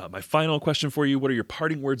 My final question for you: what are your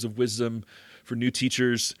parting words of wisdom for new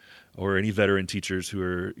teachers or any veteran teachers who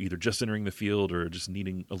are either just entering the field or just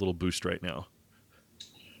needing a little boost right now?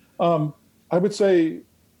 I would say,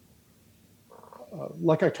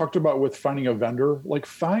 like I talked about with finding a vendor, like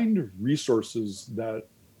find resources that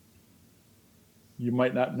you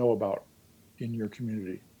might not know about in your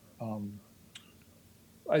community.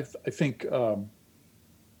 I think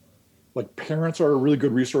like parents are a really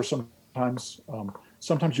good resource sometimes.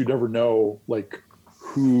 Sometimes you never know like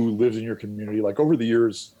who lives in your community. Like over the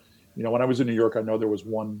years, when I was in New York, I know there was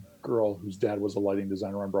one girl whose dad was a lighting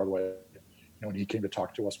designer on Broadway. And he came to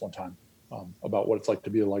talk to us one time about what it's like to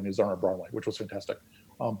be a lighting designer on Broadway, which was fantastic.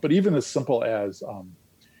 But even as simple as,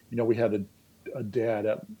 we had a dad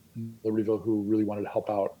at Libertyville who really wanted to help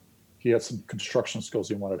out. He had some construction skills.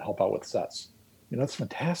 He wanted to help out with sets. That's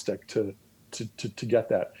fantastic to get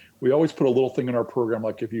that. We always put a little thing in our program,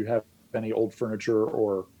 like if you have any old furniture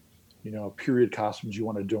or, period costumes you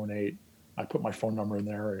want to donate, I put my phone number in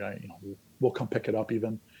there. We'll come pick it up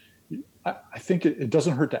even. I think it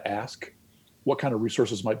doesn't hurt to ask what kind of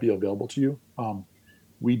resources might be available to you.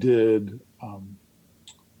 We did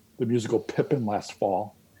the musical Pippin last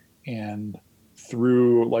fall, and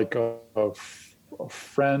through like a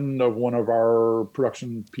friend of one of our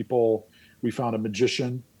production people, we found a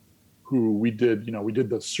magician who we did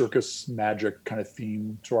the circus magic kind of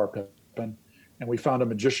theme to our Pippin. And we found a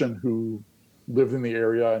magician who lived in the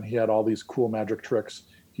area, and he had all these cool magic tricks.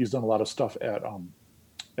 He's done a lot of stuff at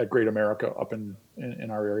Great America up in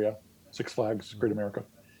our area, Six Flags Great America.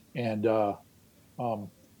 And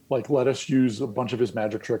let us use a bunch of his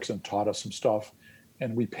magic tricks and taught us some stuff.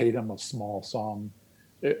 And we paid him a small sum.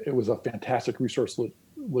 It was a fantastic resource,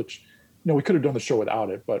 which we could have done the show without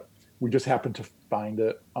it, but we just happened to find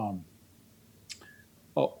it.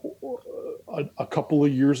 A couple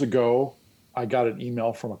of years ago, I got an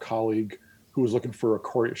email from a colleague who was looking for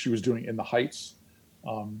she was doing In the Heights,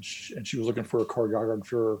 and she was looking for a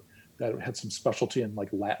choreographer that had some specialty in like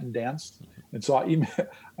Latin dance. And so I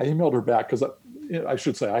emailed her back, because I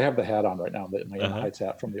should say I have the hat on right now, my In the Heights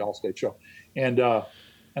hat from the Allstate show, and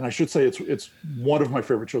I should say it's one of my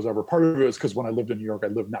favorite shows ever. Part of it is because when I lived in New York, I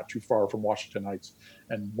lived not too far from Washington Heights,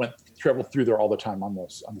 and traveled through there all the time on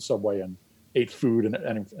the subway, and ate food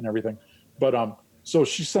and everything. But so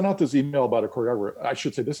she sent out this email about a choreographer. I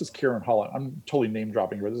should say this is Karen Holland. I'm totally name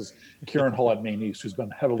dropping here. This is Karen Holland Main-East, who's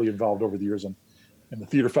been heavily involved over the years in the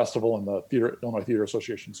theater festival and the Illinois Theater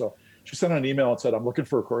Association. So she sent an email and said, I'm looking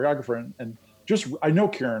for a choreographer. And just, I know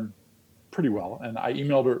Karen pretty well. And I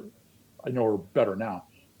emailed her. I know her better now.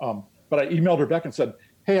 But I emailed her back and said,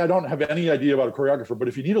 hey, I don't have any idea about a choreographer, but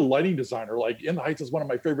if you need a lighting designer, like In the Heights is one of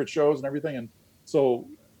my favorite shows and everything. And so,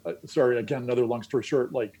 sorry, again, another long story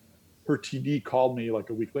short, like her TD called me like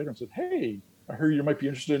a week later and said, hey, I heard you might be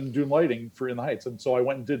interested in doing lighting for In the Heights. And so I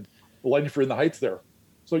went and did the lighting for In the Heights there.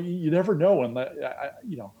 So you never know. And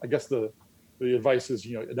I guess the advice is,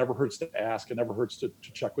 it never hurts to ask. It never hurts to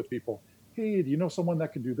check with people. Hey, do you know someone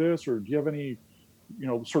that can do this? Or do you have any,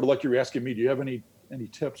 sort of like you're asking me, do you have any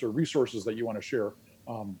tips or resources that you want to share?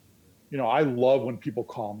 I love when people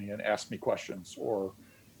call me and ask me questions or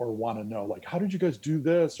want to know, like, how did you guys do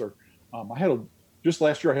this? Or just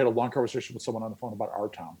last year, I had a long conversation with someone on the phone about Our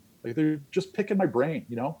Town. Like, they're just picking my brain,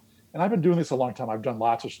 and I've been doing this a long time. I've done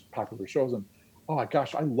lots of popular shows, and oh my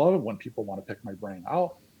gosh, I love it when people want to pick my brain.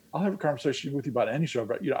 I'll have a conversation with you about any show.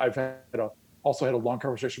 But I've also had a long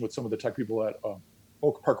conversation with some of the tech people at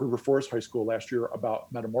Oak Park River Forest High School last year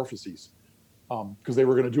about metamorphoses, because they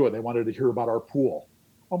were going to do it. They wanted to hear about our pool.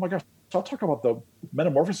 Oh my gosh, I'll talk about the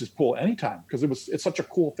metamorphosis pool anytime, because it's such a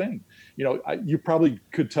cool thing. You probably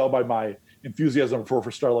could tell by my enthusiasm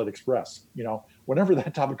for Starlight Express. Whenever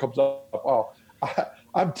that topic comes up,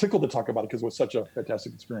 I'm tickled to talk about it because it was such a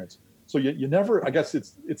fantastic experience. So you never, I guess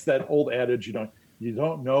it's that old adage, you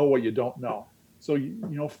don't know what you don't know. So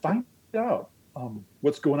find out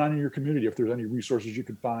what's going on in your community, if there's any resources you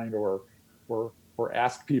can find, or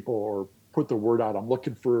ask people, or put the word out. I'm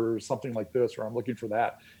looking for something like this, or I'm looking for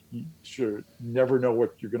that. You should never know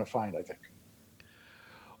what you're going to find, I think.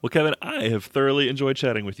 Well, Kevin, I have thoroughly enjoyed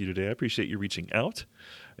chatting with you today. I appreciate you reaching out,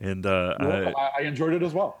 and I enjoyed it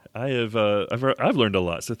as well. I've learned a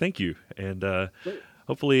lot, so thank you. And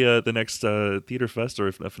hopefully, the next Theater Fest, or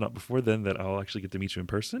if not before then, that I'll actually get to meet you in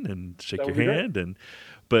person and shake your hand. And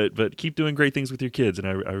but keep doing great things with your kids, and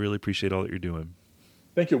I really appreciate all that you're doing.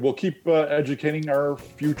 Thank you. We'll keep educating our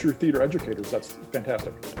future theater educators. That's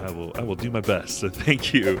fantastic. I will do my best. So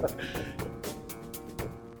thank you.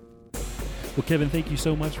 Well, Kevin, thank you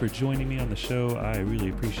so much for joining me on the show. I really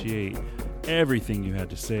appreciate everything you had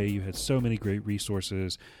to say. You had so many great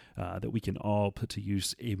resources that we can all put to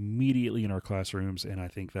use immediately in our classrooms, and I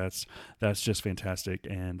think that's just fantastic,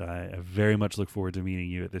 and I very much look forward to meeting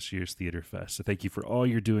you at this year's Theater Fest. So thank you for all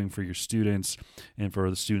you're doing for your students and for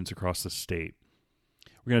the students across the state.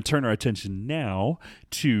 We're going to turn our attention now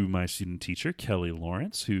to my student teacher, Kelly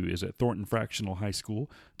Lawrence, who is at Thornton Fractional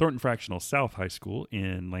South High School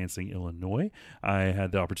in Lansing, Illinois. I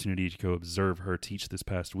had the opportunity to go observe her teach this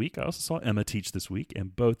past week. I also saw Emma teach this week,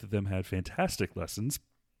 and both of them had fantastic lessons.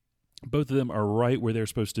 Both of them are right where they're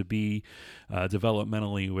supposed to be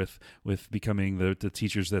developmentally with becoming the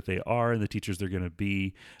teachers that they are and the teachers they're going to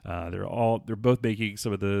be. They're both making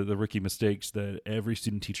some of the rookie mistakes that every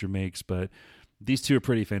student teacher makes, but these two are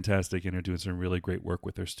pretty fantastic and are doing some really great work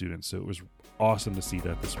with their students. So it was awesome to see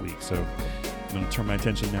that this week. So I'm going to turn my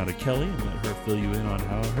attention now to Kelly and let her fill you in on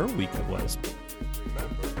how her week was.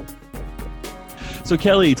 So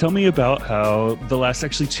Kelly, tell me about how the last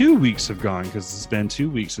actually 2 weeks have gone, because it's been 2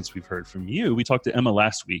 weeks since we've heard from you. We talked to Emma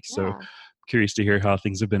last week, so I'm curious to hear how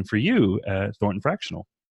things have been for you at Thornton Fractional.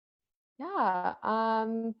 Yeah,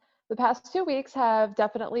 the past 2 weeks have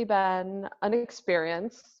definitely been an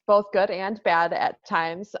experience, both good and bad at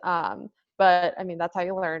times. But I mean, that's how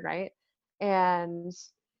you learn, right? And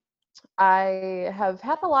I have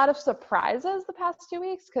had a lot of surprises the past 2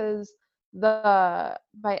 weeks, because my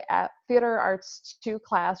Theater Arts 2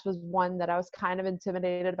 class was one that I was kind of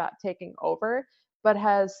intimidated about taking over, but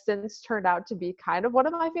has since turned out to be kind of one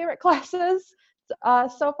of my favorite classes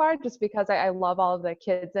so far, just because I love all of the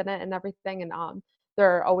kids in it and everything, and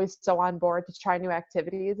they're always so on board to try new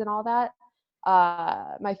activities and all that.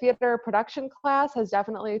 My theater production class has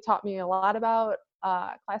definitely taught me a lot about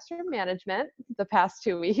classroom management the past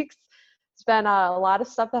 2 weeks. It's been a lot of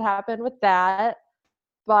stuff that happened with that.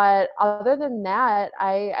 But other than that,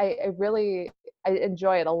 I really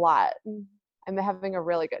enjoy it a lot. I'm having a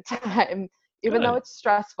really good time, even though it's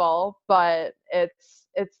stressful, but it's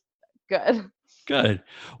good. Good.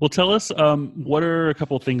 Well, tell us, what are a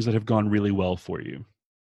couple of things that have gone really well for you?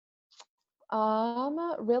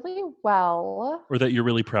 Really well. Or that you're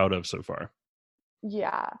really proud of so far?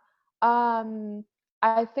 Yeah.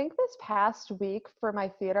 I think this past week for my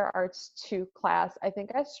Theater Arts 2 class, I think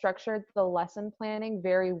I structured the lesson planning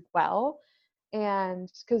very well. And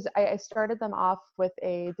because I started them off with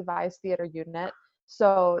a devised theater unit.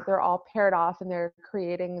 So they're all paired off and they're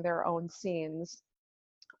creating their own scenes.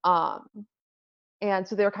 And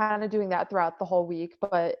so they were kind of doing that throughout the whole week.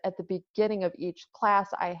 But at the beginning of each class,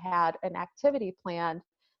 I had an activity planned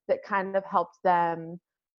that kind of helped them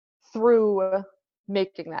through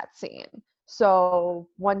making that scene. So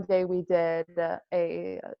one day we did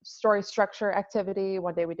a story structure activity.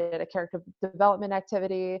 One day we did a character development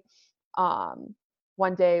activity.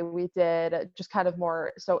 One day we did just kind of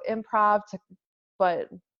more so improv, but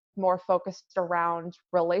more focused around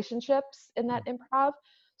relationships in that improv.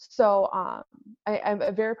 So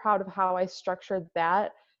I'm very proud of how I structured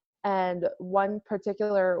that. And one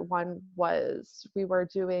particular one was we were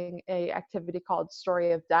doing a activity called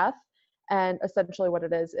Story of Death. And essentially what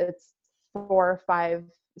it is, it's 4 or 5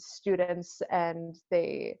 students and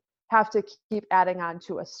they have to keep adding on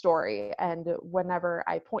to a story. And whenever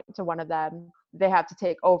I point to one of them, they have to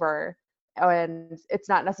take over. And it's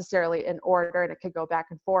not necessarily in order, and it could go back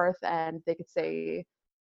and forth, and they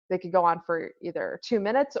could go on for either 2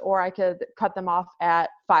 minutes, or I could cut them off at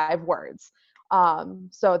 5 words.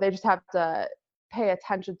 So they just have to pay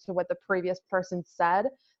attention to what the previous person said.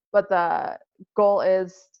 But the goal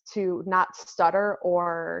is to not stutter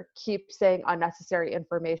or keep saying unnecessary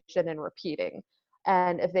information and repeating.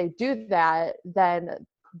 And if they do that, then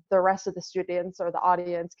the rest of the students or the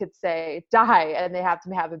audience could say die, and they have to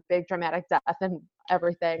have a big dramatic death and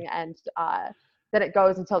everything. And then it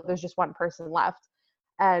goes until there's just one person left.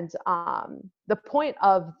 And the point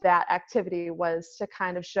of that activity was to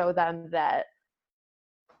kind of show them that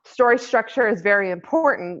story structure is very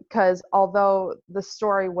important, because although the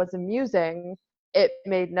story was amusing, it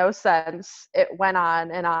made no sense. It went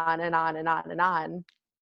on and on and on and on and on.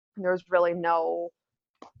 There was really no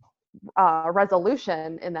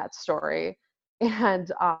resolution in that story.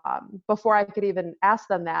 And before I could even ask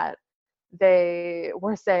them that, they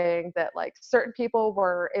were saying that like certain people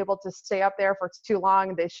were able to stay up there for too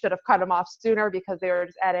long. They should have cut them off sooner because they were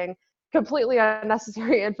just adding completely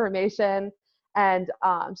unnecessary information. And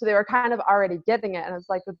so they were kind of already getting it. And it's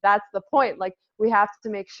like, that's the point. Like, we have to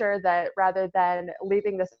make sure that rather than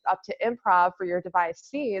leaving this up to improv for your devised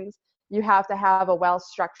scenes, you have to have a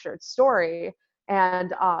well-structured story.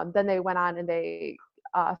 And then they went on and they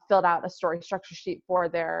filled out a story structure sheet for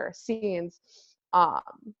their scenes.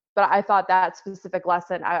 But I thought that specific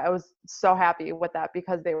lesson, I was so happy with that,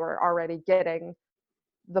 because they were already getting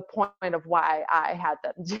the point of why I had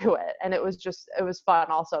them do it. And it was fun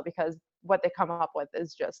also, because what they come up with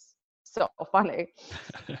is just so funny.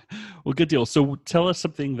 Well, good deal. So tell us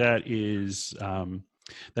something that is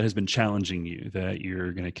that has been challenging you, that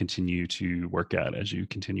you're going to continue to work at as you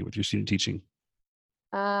continue with your student teaching.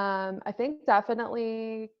 I think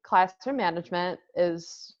definitely classroom management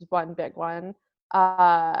is one big one.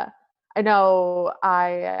 I know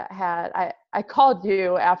I called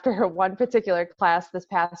you after one particular class this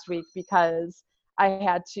past week, because I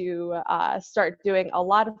had to start doing a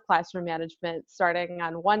lot of classroom management starting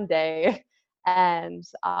on one day. And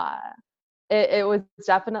it was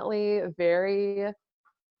definitely very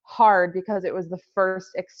hard, because it was the first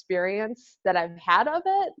experience that I've had of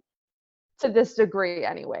it to this degree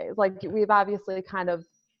anyways. Like, we've obviously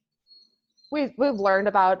we've learned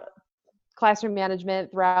about classroom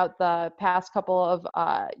management throughout the past couple of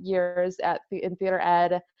years in theater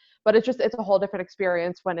ed, but it's a whole different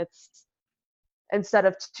experience when it's, instead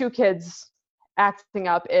of two kids acting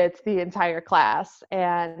up, it's the entire class.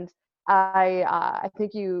 And I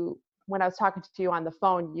think when I was talking to you on the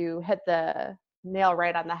phone, you hit the nail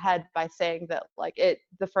right on the head by saying that like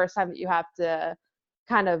the first time that you have to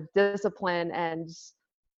kind of discipline and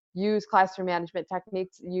use classroom management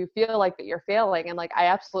techniques, you feel like that you're failing. And like, I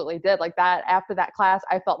absolutely did. Like, that after that class,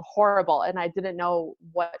 I felt horrible and I didn't know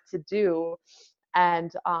what to do.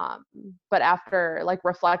 And but after like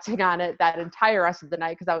reflecting on it that entire rest of the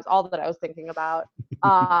night, because that was all that I was thinking about,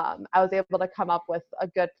 I was able to come up with a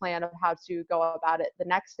good plan of how to go about it the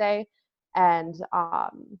next day. And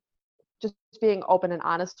just being open and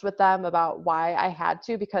honest with them about why I had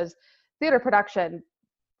to, because theater production,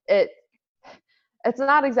 it's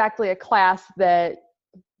not exactly a class that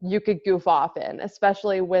you could goof off in,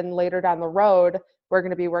 especially when later down the road, we're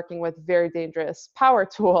going to be working with very dangerous power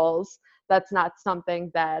tools. That's not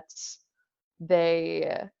something that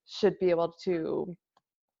they should be able to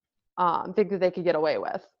think that they could get away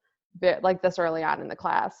with like this early on in the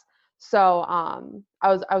class. So I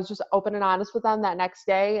was just open and honest with them that next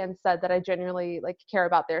day and said that I genuinely like care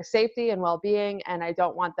about their safety and well-being, and I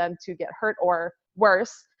don't want them to get hurt or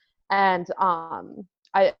worse. And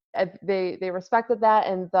they respected that,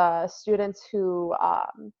 and the students who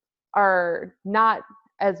are not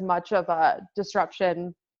as much of a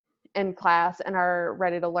disruption in class and are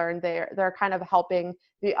ready to learn, they're kind of helping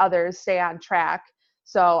the others stay on track.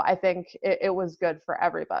 So I think it was good for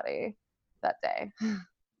everybody that day.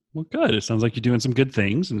 Well, good. It sounds like you're doing some good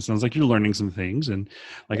things, and it sounds like you're learning some things. And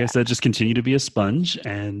like I said, just continue to be a sponge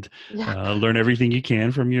and learn everything you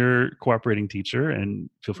can from your cooperating teacher. And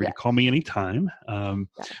feel free to call me anytime.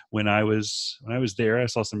 When I was there, I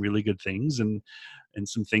saw some really good things and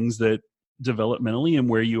some things that developmentally and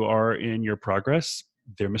where you are in your progress,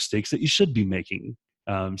 they're mistakes that you should be making.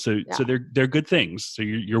 So they're good things. So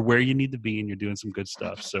you're where you need to be and you're doing some good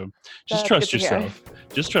stuff. So just trust yourself.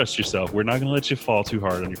 Just trust yourself. We're not going to let you fall too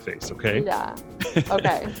hard on your face. Okay. Yeah.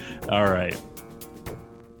 Okay. All right.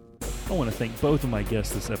 I want to thank both of my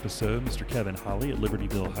guests this episode, Mr. Kevin Holly at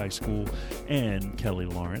Libertyville High School and Kelly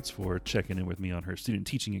Lawrence, for checking in with me on her student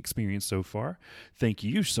teaching experience so far. Thank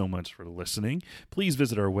you so much for listening. Please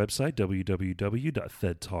visit our website,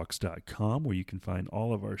 www.fedtalks.com, where you can find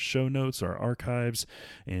all of our show notes, our archives,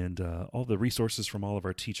 and all the resources from all of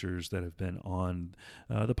our teachers that have been on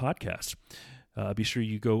the podcast. Be sure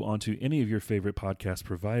you go onto any of your favorite podcast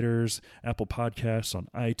providers, Apple Podcasts on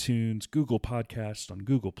iTunes, Google Podcasts on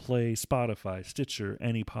Google Play, Spotify, Stitcher,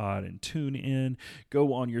 AnyPod, and TuneIn.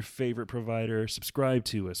 Go on your favorite provider, subscribe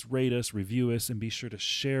to us, rate us, review us, and be sure to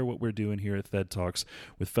share what we're doing here at Thed Talks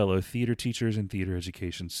with fellow theater teachers and theater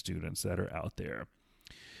education students that are out there.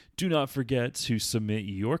 Do not forget to submit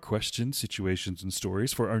your questions, situations, and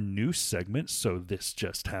stories for our new segment, So This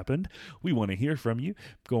Just Happened. We want to hear from you.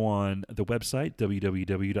 Go on the website,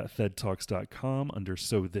 www.thedtalks.com, under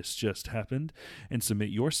So This Just Happened, and submit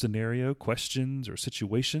your scenario, questions, or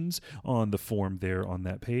situations on the form there on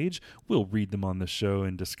that page. We'll read them on the show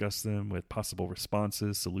and discuss them with possible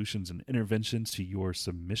responses, solutions, and interventions to your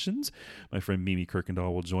submissions. My friend Mimi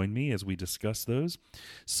Kirkendall will join me as we discuss those.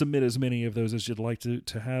 Submit as many of those as you'd like to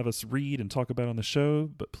have us read and talk about on the show,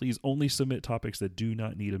 but please only submit topics that do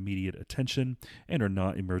not need immediate attention and are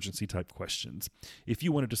not emergency type questions. If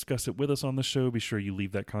you want to discuss it with us on the show, be sure you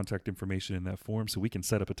leave that contact information in that form so we can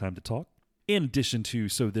set up a time to talk. In addition to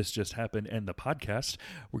So This Just Happened and the podcast,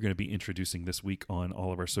 we're going to be introducing this week on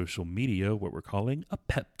all of our social media what we're calling a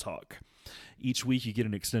pep talk. Each week you get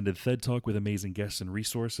an extended Thed Talk with amazing guests and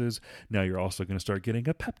resources. Now you're also going to start getting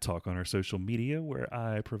a pep talk on our social media where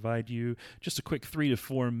I provide you just a quick 3 to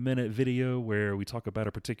 4 minute video where we talk about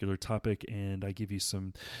a particular topic and I give you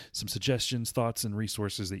some suggestions, thoughts, and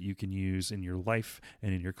resources that you can use in your life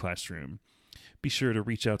and in your classroom. Be sure to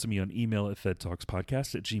reach out to me on email at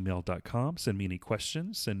thedtalkspodcast@gmail.com. Send me any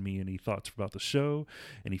questions, send me any thoughts about the show,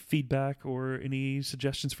 any feedback, or any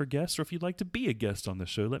suggestions for guests, or if you'd like to be a guest on the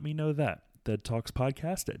show, let me know that.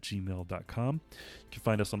 thedtalkspodcast@gmail.com. You can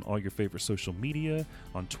find us on all your favorite social media,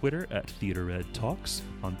 on Twitter at TheaterEdTalks,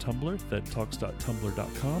 on Tumblr,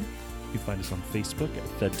 thedtalks.tumblr.com. You can find us on Facebook at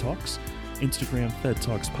Thed Talks, Instagram, Thed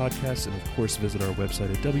Talks Podcast, and of course visit our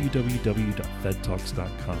website at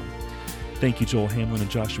www.thedtalks.com. Thank you, Joel Hamlin and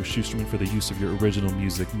Joshua Schusterman, for the use of your original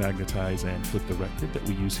music, Magnetize and Flip the Record, that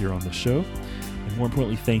we use here on the show. And more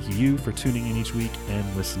importantly, thank you for tuning in each week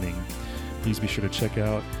and listening. Please be sure to check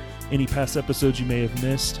out any past episodes you may have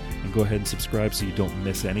missed, and go ahead and subscribe so you don't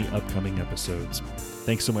miss any upcoming episodes.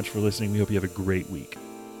 Thanks so much for listening. We hope you have a great week.